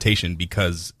orientation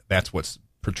because that's what's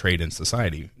portrayed in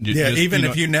society.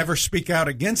 If you never speak out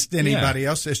against anybody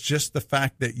else, it's just the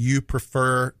fact that you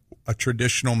prefer a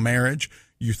traditional marriage.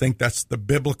 You think that's the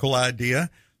biblical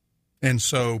idea, and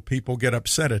so people get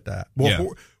upset at that.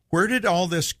 Well, where did all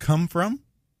this come from?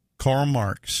 Karl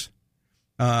Marx.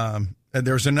 And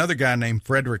there's another guy named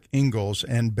Frederick Engels,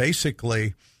 and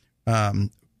basically,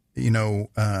 when the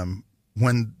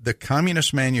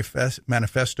Communist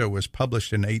Manifesto was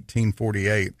published in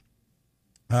 1848,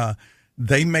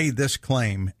 they made this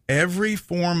claim: every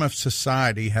form of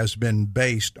society has been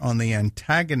based on the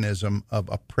antagonism of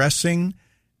oppressing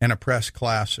and oppressed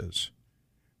classes.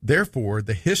 Therefore,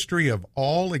 the history of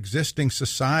all existing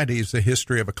society is the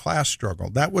history of a class struggle.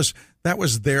 That was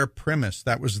their premise.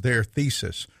 That was their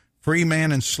thesis. Free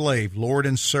man and slave, lord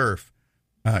and serf,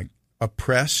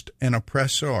 oppressed and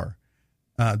oppressor.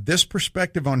 This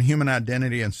perspective on human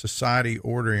identity and society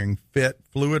ordering fit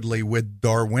fluidly with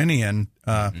Darwinian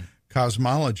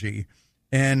cosmology,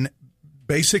 and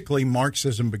basically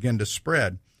Marxism began to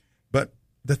spread. But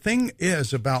the thing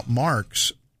is about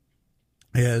Marx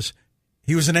is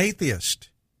he was an atheist.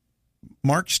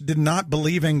 Marx did not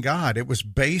believe in God. It was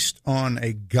based on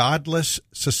a godless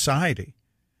society.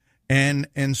 And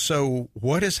so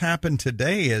what has happened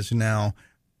today is now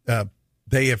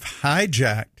they have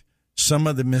hijacked some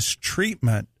of the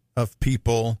mistreatment of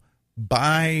people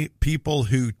by people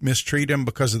who mistreat them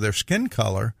because of their skin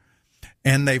color.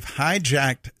 And they've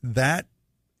hijacked that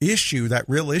issue, that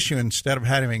real issue, instead of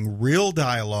having real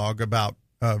dialogue about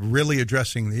really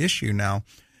addressing the issue now.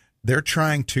 They're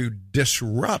trying to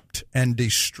disrupt and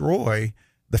destroy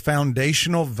the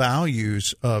foundational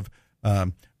values of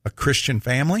a Christian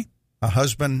family, a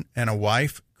husband and a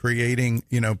wife creating,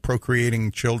 procreating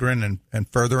children and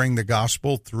furthering the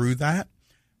gospel through that.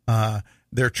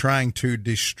 They're trying to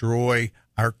destroy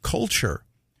our culture.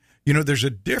 There's a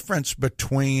difference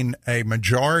between a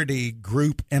majority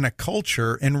group in a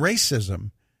culture and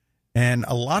racism. And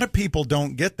a lot of people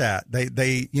don't get that.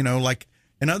 They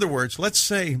in other words, let's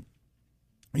say,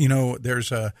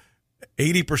 there's a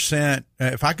 80%.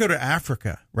 If I go to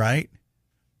Africa, right,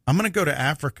 I'm going to go to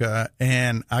Africa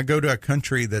and I go to a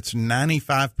country that's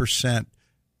 95%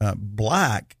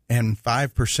 black and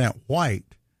 5%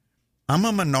 white. I'm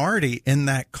a minority in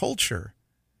that culture.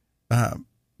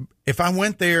 If I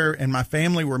went there and my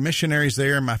family were missionaries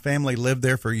there and my family lived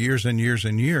there for years and years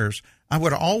and years, I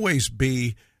would always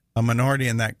be a minority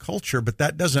in that culture, but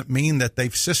that doesn't mean that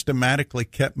they've systematically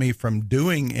kept me from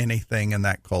doing anything in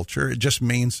that culture. It just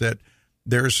means that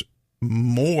there's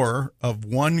more of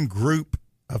one group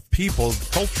of people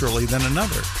culturally than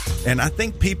another. And I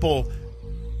think people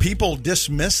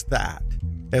dismiss that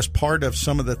as part of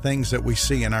some of the things that we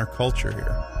see in our culture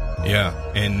here. Yeah,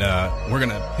 and we're going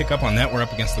to pick up on that. We're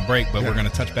up against the break, but we're going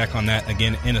to touch back on that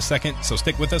again in a second. So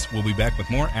stick with us. We'll be back with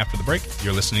more after the break.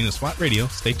 You're listening to SWAT Radio.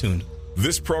 Stay tuned.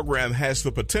 This program has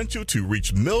the potential to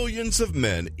reach millions of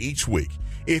men each week.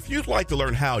 If you'd like to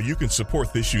learn how you can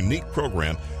support this unique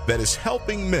program that is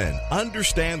helping men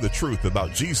understand the truth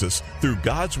about Jesus through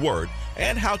God's Word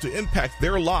and how to impact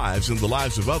their lives and the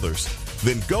lives of others,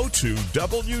 then go to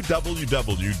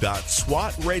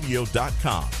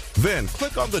www.swatradio.com. Then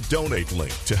click on the donate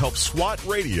link to help SWAT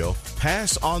Radio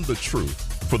pass on the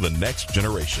truth for the next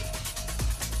generation.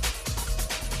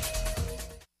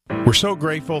 We're so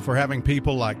grateful for having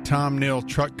people like Tom Neal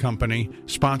Truck Company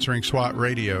sponsoring SWAT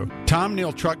Radio. Tom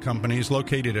Neal Truck Company is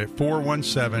located at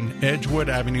 417 Edgewood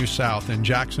Avenue South in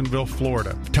Jacksonville,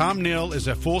 Florida. Tom Neal is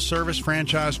a full-service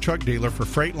franchise truck dealer for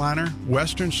Freightliner,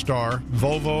 Western Star,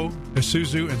 Volvo,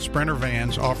 Isuzu, and Sprinter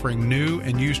vans, offering new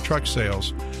and used truck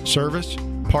sales, service,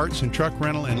 parts and truck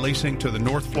rental and leasing to the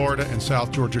North Florida and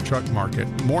South Georgia truck market.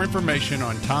 More information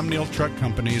on Tom Nehl Truck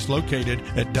Company is located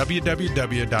at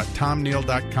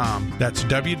www.tomnehl.com. That's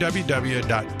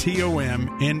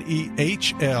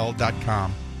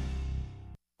www.tomnehl.com.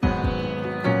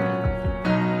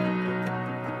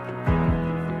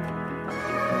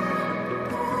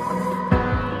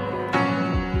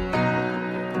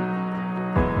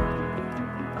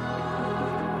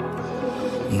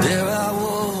 There I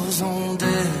was on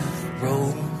death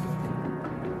row,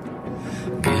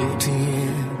 guilty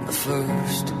in the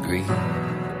first degree.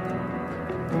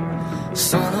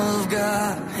 Son of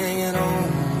God hanging on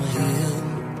a hill,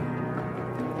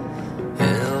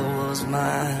 hell was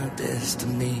my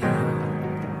destiny.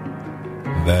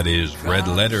 That is Red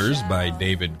Letters by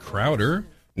David Crowder.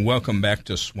 Welcome back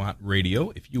to SWAT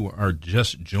Radio. If you are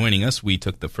just joining us, we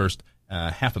took the first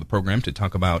half of the program to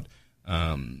talk about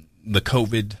the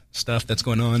COVID stuff that's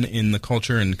going on in the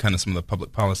culture and kind of some of the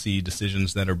public policy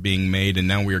decisions that are being made. And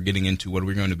now we are getting into what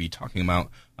we're going to be talking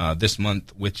about this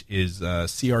month, which is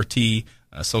CRT,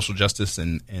 social justice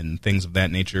and things of that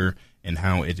nature, and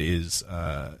how it is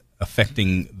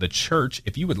affecting the church.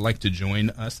 If you would like to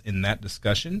join us in that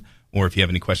discussion, or if you have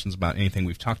any questions about anything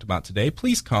we've talked about today,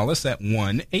 please call us at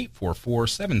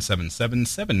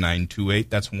 1-844-777-7928.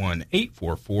 That's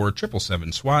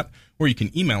 1-844-777-SWAT. Or you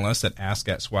can email us at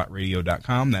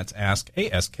ask@swatradio.com. That's ask,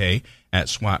 A-S-K,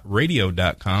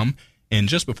 @swatradio.com. And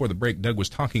just before the break, Doug was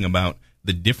talking about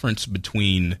the difference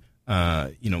between,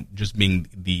 just being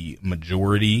the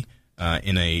majority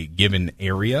in a given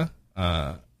area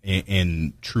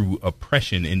and true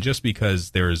oppression. And just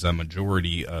because there is a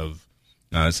majority of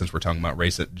since we're talking about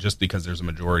race, just because there's a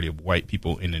majority of white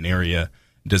people in an area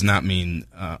does not mean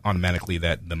automatically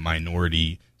that the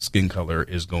minority skin color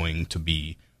is going to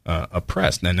be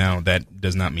oppressed. Now, that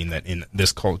does not mean that in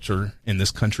this culture, in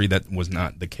this country, that was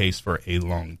not the case for a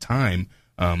long time.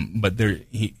 But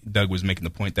Doug was making the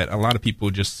point that a lot of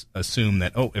people just assume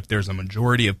that, if there's a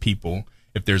majority of people,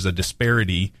 if there's a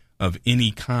disparity of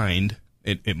any kind,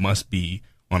 it must be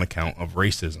on account of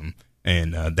racism.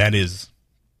 And that is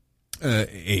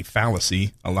a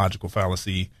fallacy, a logical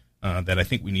fallacy that I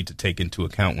think we need to take into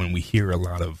account when we hear a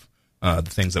lot of the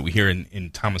things that we hear.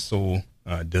 And Thomas Sowell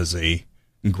does a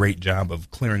great job of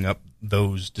clearing up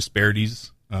those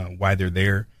disparities, why they're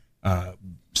there,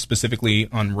 specifically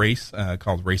on race,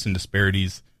 called Race and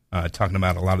Disparities, talking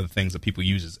about a lot of the things that people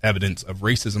use as evidence of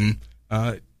racism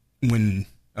when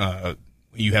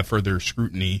you have further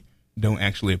scrutiny don't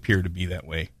actually appear to be that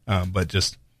way. But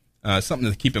just something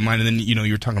to keep in mind. And then,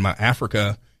 you were talking about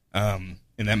Africa, and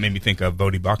that made me think of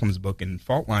Bodie Baucham's book in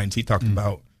Fault Lines. He talked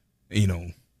about,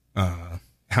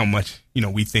 how much,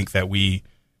 we think that we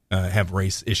have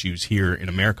race issues here in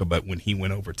America. But when he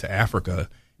went over to Africa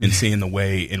and seeing the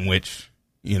way in which,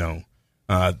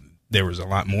 there was a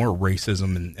lot more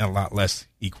racism and a lot less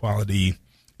equality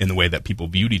in the way that people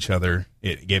viewed each other,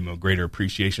 it gave him a greater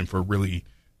appreciation for really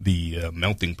the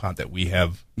melting pot that we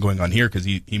have going on here. Because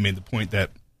he made the point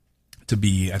that to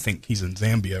be, I think he's in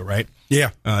Zambia, right?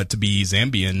 Yeah. To be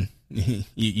Zambian,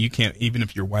 you can't, even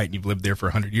if you're white and you've lived there for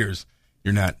 100 years,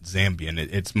 you're not Zambian.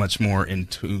 It's much more in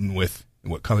tune with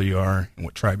what color you are and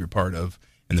what tribe you're part of.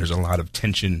 And there's a lot of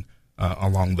tension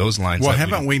along those lines. Well,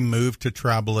 haven't we moved to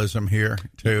tribalism here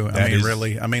too?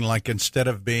 Like instead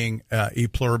of being e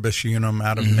pluribus unum,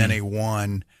 out of many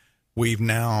one, we've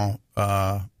now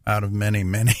out of many.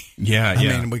 Yeah. I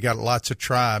mean, we got lots of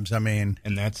tribes. And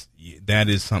that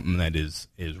is something that is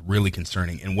really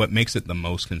concerning. And what makes it the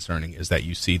most concerning is that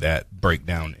you see that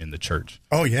breakdown in the church.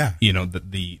 Oh yeah.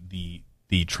 The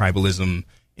tribalism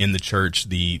in the church,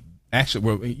 that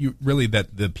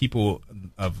the people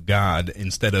of God,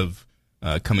 instead of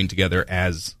coming together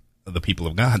as the people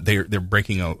of God, they're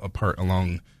breaking apart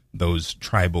along those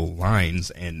tribal lines,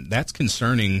 and that's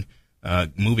concerning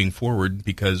moving forward,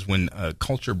 because when a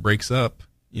culture breaks up,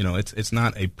 it's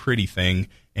not a pretty thing,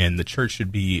 and the church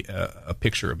should be a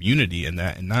picture of unity in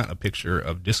that, and not a picture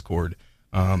of discord.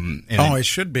 It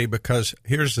should be, because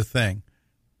here's the thing: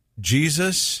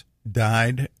 Jesus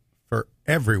died for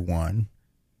everyone,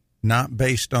 not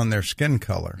based on their skin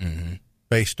color. Mm-hmm.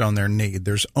 Based on their need.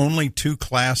 There's only two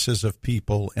classes of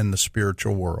people in the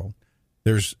spiritual world.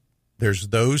 There's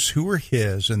those who are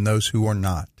his and those who are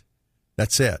not.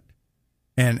 That's it.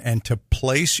 And to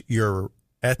place your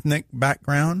ethnic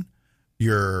background,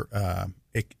 your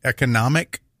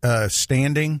economic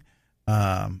standing,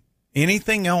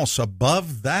 anything else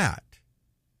above that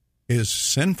is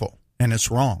sinful, and it's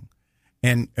wrong.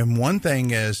 And one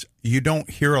thing is, you don't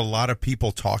hear a lot of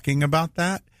people talking about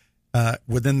that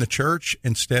within the church.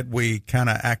 Instead, we kind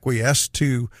of acquiesce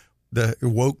to the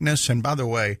wokeness. And by the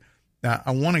way,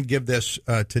 I want to give this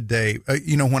today.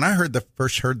 When I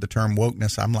first heard the term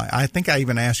wokeness, I'm like, I think I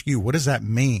even asked you, what does that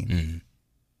mean?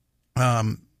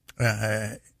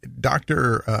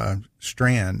 Dr.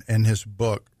 Strand in his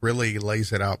book really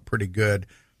lays it out pretty good.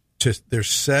 There's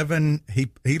 7.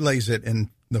 He lays it in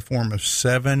the form of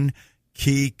 7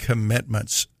 key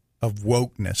commitments of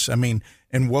wokeness. I mean,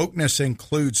 and wokeness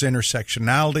includes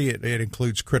intersectionality. It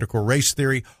includes critical race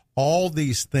theory. All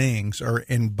these things are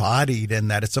embodied in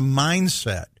that. It's a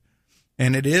mindset,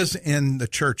 and it is in the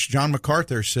church. John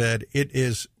MacArthur said it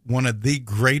is one of the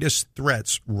greatest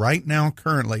threats right now,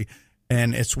 currently,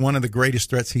 and it's one of the greatest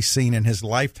threats he's seen in his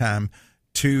lifetime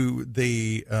to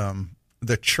the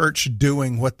church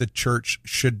doing what the church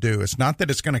should do. It's not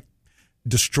that it's going to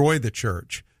destroy the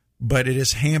church, but it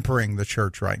is hampering the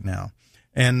church right now.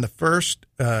 And the first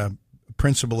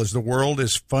principle is the world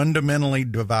is fundamentally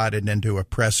divided into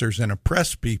oppressors and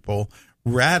oppressed people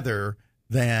rather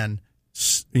than,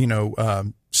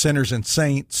 sinners and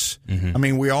saints. I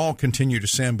mean, we all continue to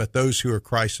sin, but those who are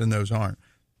Christ and those aren't.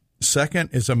 Second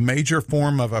is a major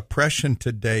form of oppression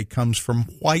today comes from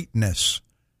whiteness.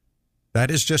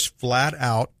 That is just flat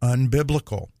out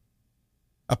unbiblical.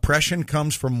 Oppression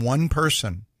comes from one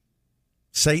person,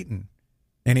 Satan,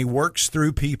 and he works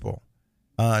through people.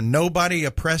 Nobody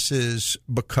oppresses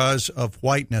because of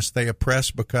whiteness. They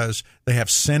oppress because they have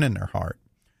sin in their heart.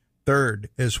 Third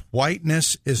is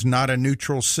whiteness is not a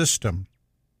neutral system,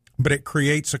 but it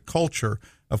creates a culture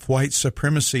of white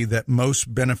supremacy that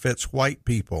most benefits white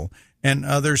people and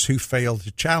others who fail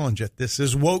to challenge it. This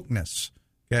is wokeness,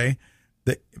 okay?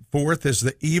 The fourth is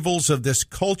the evils of this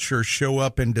culture show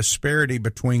up in disparity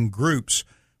between groups,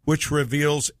 which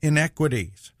reveals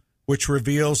inequities, which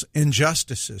reveals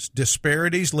injustices.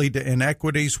 Disparities lead to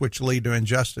inequities, which lead to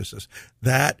injustices.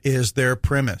 That is their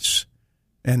premise,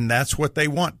 and that's what they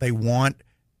want. They want,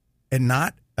 and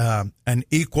not an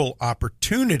equal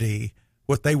opportunity.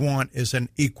 What they want is an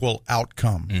equal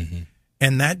outcome,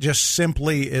 and that just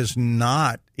simply is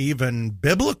not even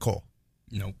biblical.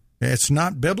 Nope, it's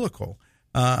not biblical.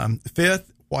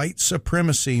 Fifth, white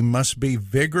supremacy must be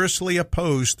vigorously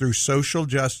opposed through social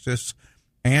justice,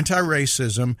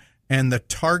 anti-racism, and the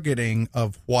targeting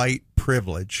of white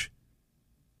privilege.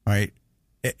 All right.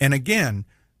 And again,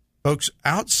 folks,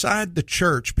 outside the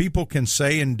church, people can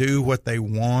say and do what they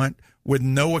want with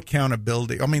no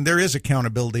accountability. I mean, there is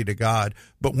accountability to God,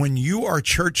 but when you are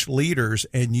church leaders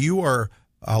and you are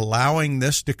allowing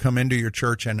this to come into your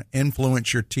church and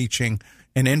influence your teaching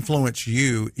and influence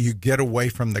you get away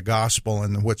from the gospel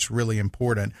and what's really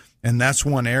important. And that's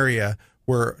one area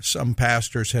where some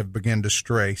pastors have begun to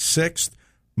stray. Sixth,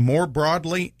 more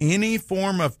broadly, any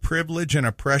form of privilege and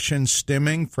oppression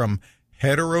stemming from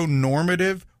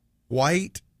heteronormative,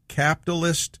 white,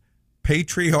 capitalist,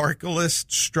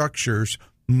 patriarchalist structures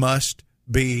must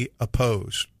be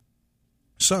opposed.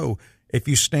 So, if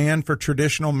you stand for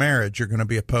traditional marriage, you're going to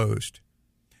be opposed.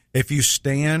 If you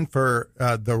stand for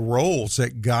the roles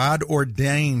that God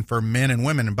ordained for men and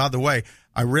women, and by the way,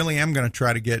 I really am going to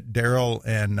try to get Daryl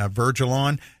and Virgil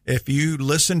on. If you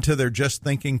listen to their Just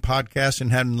Thinking podcast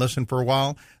and hadn't listened for a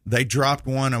while, they dropped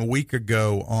one a week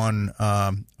ago on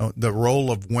the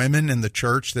role of women in the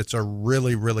church. That's a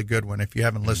really, really good one. If you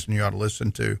haven't listened, you ought to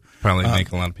listen to. Probably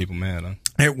make a lot of people mad, huh?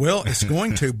 It will. It's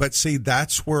going to. But see,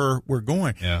 that's where we're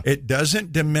going. Yeah. It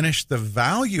doesn't diminish the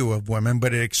value of women,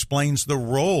 but it explains the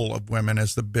role of women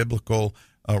as the biblical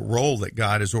role that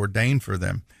God has ordained for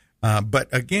them. But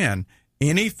again,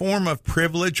 any form of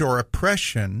privilege or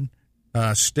oppression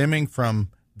stemming from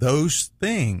those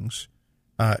things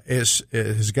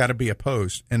has got to be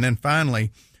opposed. And then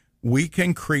finally, we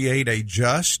can create a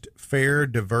just, fair,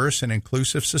 diverse, and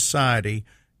inclusive society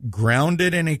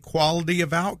grounded in equality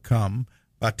of outcome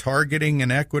by targeting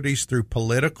inequities through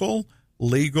political,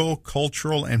 legal,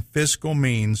 cultural, and fiscal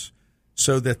means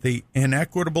so that the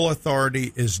inequitable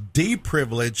authority is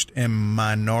deprivileged and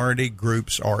minority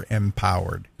groups are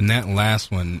empowered. And that last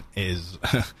one is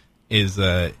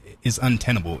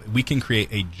untenable. We can create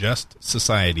a just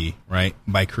society, right,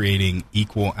 by creating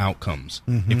equal outcomes.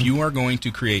 If you are going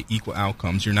to create equal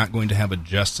outcomes, you're not going to have a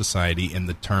just society in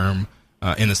the term,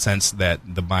 in the sense that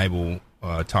the Bible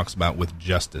talks about with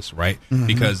justice, right?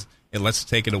 Because let's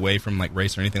take it away from like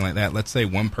race or anything like that. Let's say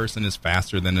one person is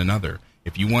faster than another.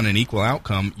 If you want an equal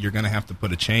outcome, you're going to have to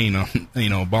put a chain on,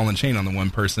 a ball and chain on the one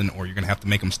person, or you're going to have to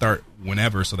make them start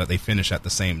whenever so that they finish at the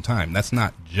same time. That's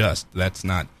not just. That's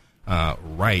not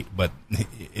right. But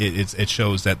it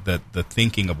shows that the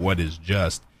thinking of what is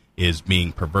just is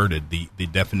being perverted. The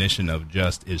definition of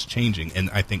just is changing, and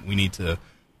I think we need to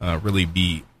really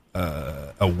be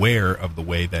aware of the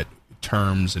way that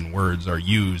terms and words are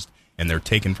used, and they're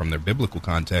taken from their biblical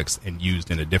context and used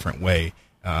in a different way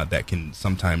that can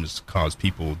sometimes cause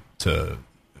people to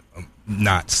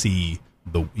not see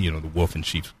the wolf in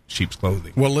sheep's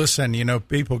clothing. Well, listen,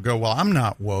 people go, well, I'm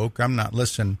not woke. I'm not.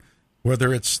 Listen,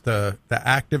 whether it's the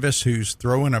activist who's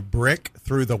throwing a brick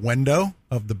through the window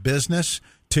of the business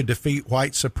to defeat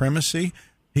white supremacy,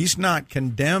 he's not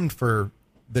condemned for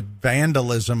the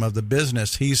vandalism of the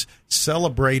business. He's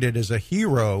celebrated as a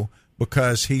hero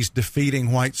because he's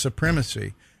defeating white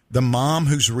supremacy. The mom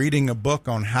who's reading a book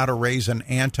on how to raise an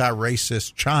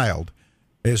anti-racist child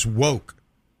is woke.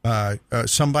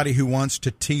 Somebody who wants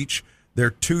to teach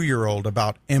their 2-year-old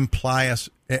about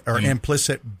implicit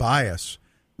bias.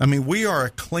 I mean, we are a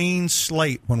clean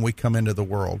slate when we come into the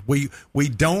world. We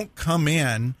don't come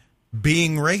in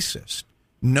being racist.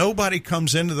 Nobody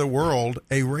comes into the world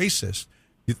a racist.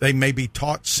 They may be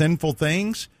taught sinful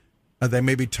things. They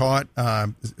may be taught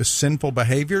sinful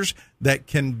behaviors that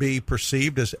can be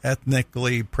perceived as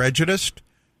ethnically prejudiced.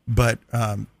 But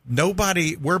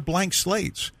we're blank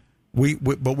slates.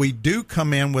 But we do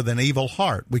come in with an evil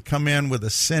heart. We come in with a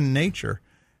sin nature.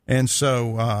 And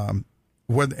so,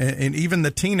 and even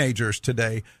the teenagers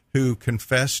today who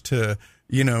confess to,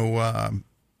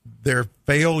 their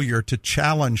failure to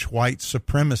challenge white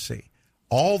supremacy,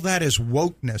 all that is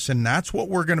wokeness. And that's what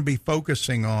we're going to be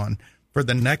focusing on for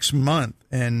the next month.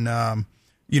 And,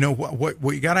 what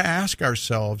we got to ask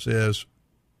ourselves is,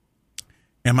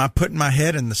 am I putting my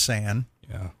head in the sand?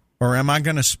 Yeah. Or am I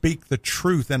going to speak the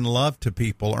truth and love to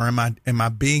people? Or am I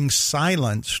being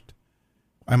silenced?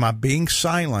 Am I being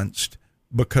silenced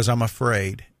because I'm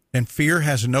afraid? And fear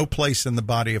has no place in the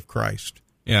body of Christ.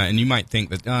 Yeah, and you might think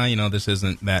that, this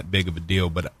isn't that big of a deal,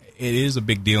 but it is a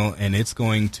big deal, and it's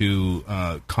going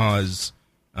to cause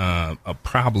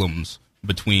problems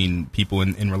between people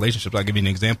in relationships. I'll give you an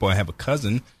example. I have a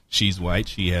cousin. She's white.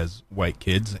 She has white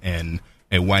kids, and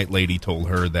a white lady told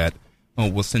her that,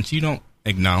 since you don't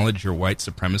acknowledge your white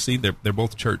supremacy, they're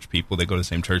both church people. They go to the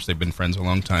same church. They've been friends a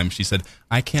long time. She said,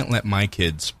 I can't let my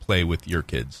kids play with your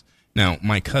kids. Now,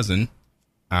 my cousin,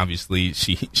 obviously,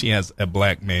 she has a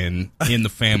black man in the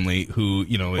family who,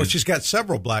 well, she's got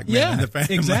several black men in the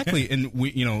family. Exactly. And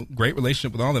we, great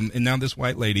relationship with all of them. And now this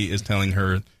white lady is telling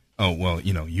her,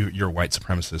 you're a white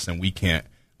supremacist and we can't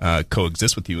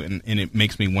coexist with you. And it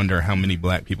makes me wonder how many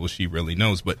black people she really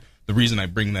knows. But the reason I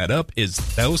bring that up is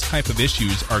those type of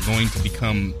issues are going to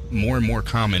become more and more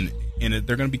common, and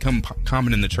they're going to become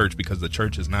common in the church because the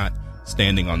church is not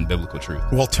standing on biblical truth.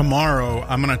 Well, tomorrow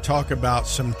I'm going to talk about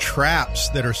some traps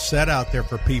that are set out there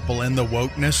for people in the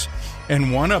wokeness,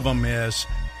 and one of them is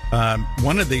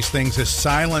one of these things is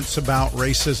silence about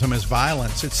racism is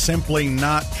violence. It's simply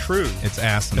not true. It's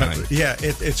asinine.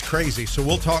 It's crazy. So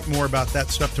we'll talk more about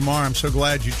that stuff tomorrow. I'm so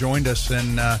glad you joined us,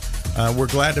 and we're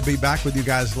glad to be back with you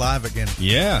guys live again.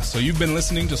 Yeah, so you've been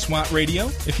listening to SWAT Radio.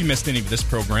 If you missed any of this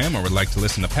program or would like to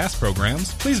listen to past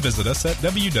programs, please visit us at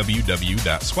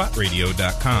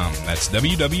www.swatradio.com. That's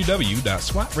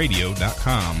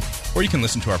www.swatradio.com. Or you can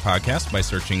listen to our podcast by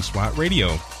searching SWAT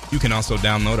Radio. You can also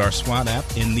download our SWAT app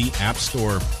in the App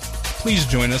Store. Please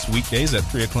join us weekdays at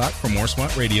 3 o'clock for more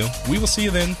SWAT Radio. We will see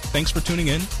you then. Thanks for tuning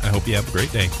in. I hope you have a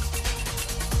great day.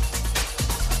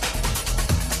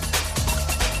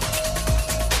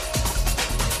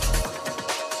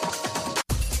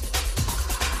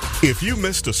 If you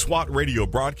missed a SWAT Radio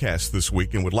broadcast this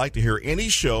week and would like to hear any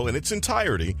show in its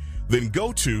entirety, then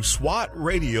go to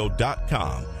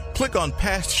SWATradio.com. Click on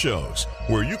past shows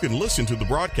where you can listen to the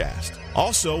broadcast.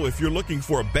 Also, if you're looking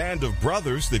for a band of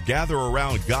brothers that gather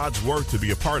around God's Word to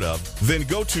be a part of, then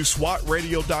go to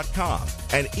SWATradio.com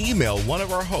and email one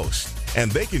of our hosts, and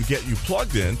they can get you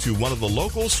plugged in to one of the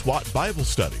local SWAT Bible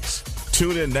studies.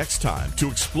 Tune in next time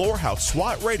to explore how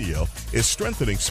SWAT Radio is strengthening